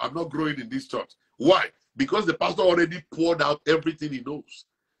pastor, I'm not growing in this church. Why? Because the pastor already poured out everything he knows.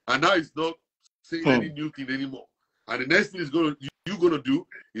 And now he's not saying any new thing anymore. And the next thing you're going to do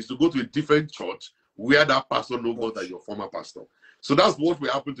is to go to a different church where that pastor knows more than your former pastor. So that's what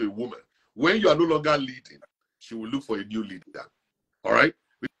will happen to a woman. When you are no longer leading, she will look for a new leader. All right?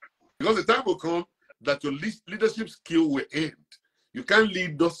 Because the time will come that your leadership skill will end. You can't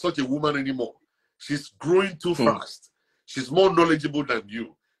lead such a woman anymore. She's growing too fast. She's more knowledgeable than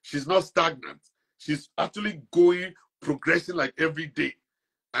you. She's not stagnant. She's actually progressing like every day.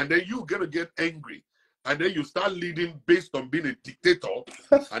 And then you're going to get angry. And then you start leading based on being a dictator.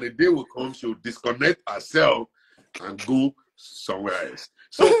 And a day will come, she'll disconnect herself and go somewhere else.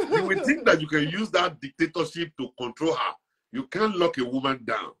 So you will think that you can use that dictatorship to control her. You can't lock a woman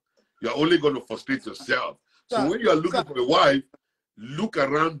down. You're only going to frustrate yourself. So when you are looking for a wife, look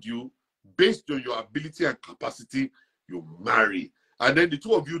around you. Based on your ability and capacity, you marry. And then the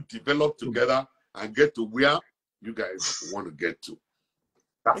two of you develop together and get to where you guys want to get to.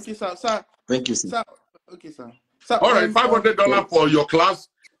 Okay, sir. Thank you, sir. Okay, sir. All right, $500 for your class.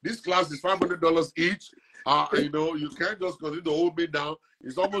 This class is $500 each. You know, you can't just continue to hold me down.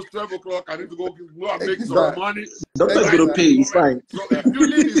 It's almost 12 o'clock. I need to go and make some money. Doctor is going to pay. It's fine. So if you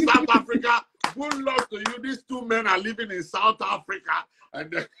live in South Africa, good luck to you. These two men are living in South Africa.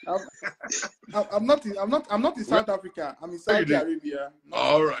 And I'm not in South Africa. I'm in Saudi Arabia.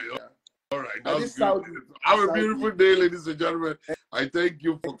 All right. All right. That's good. Have a beautiful day, ladies and gentlemen. I thank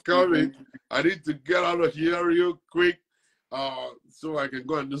you for coming. I need to get out of here real quick so I can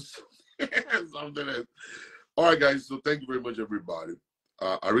go and do something else. All right, guys. So thank you very much, everybody.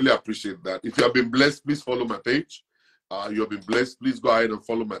 I really appreciate that. If you have been blessed, please follow my page. You have been blessed, please go ahead and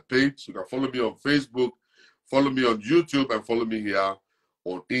follow my page. You can follow me on Facebook, follow me on YouTube, and follow me here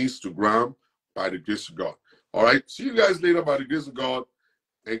on Instagram by the grace of God. All right. See you guys later by the grace of God.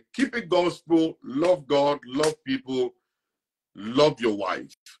 And keep it gospel. Love God. Love people. Love your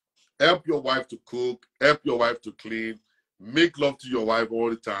wife. Help your wife to cook. Help your wife to clean. Make love to your wife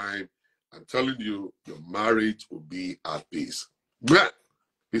all the time. I'm telling you, your marriage will be at peace.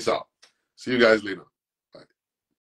 Peace out. See you guys later.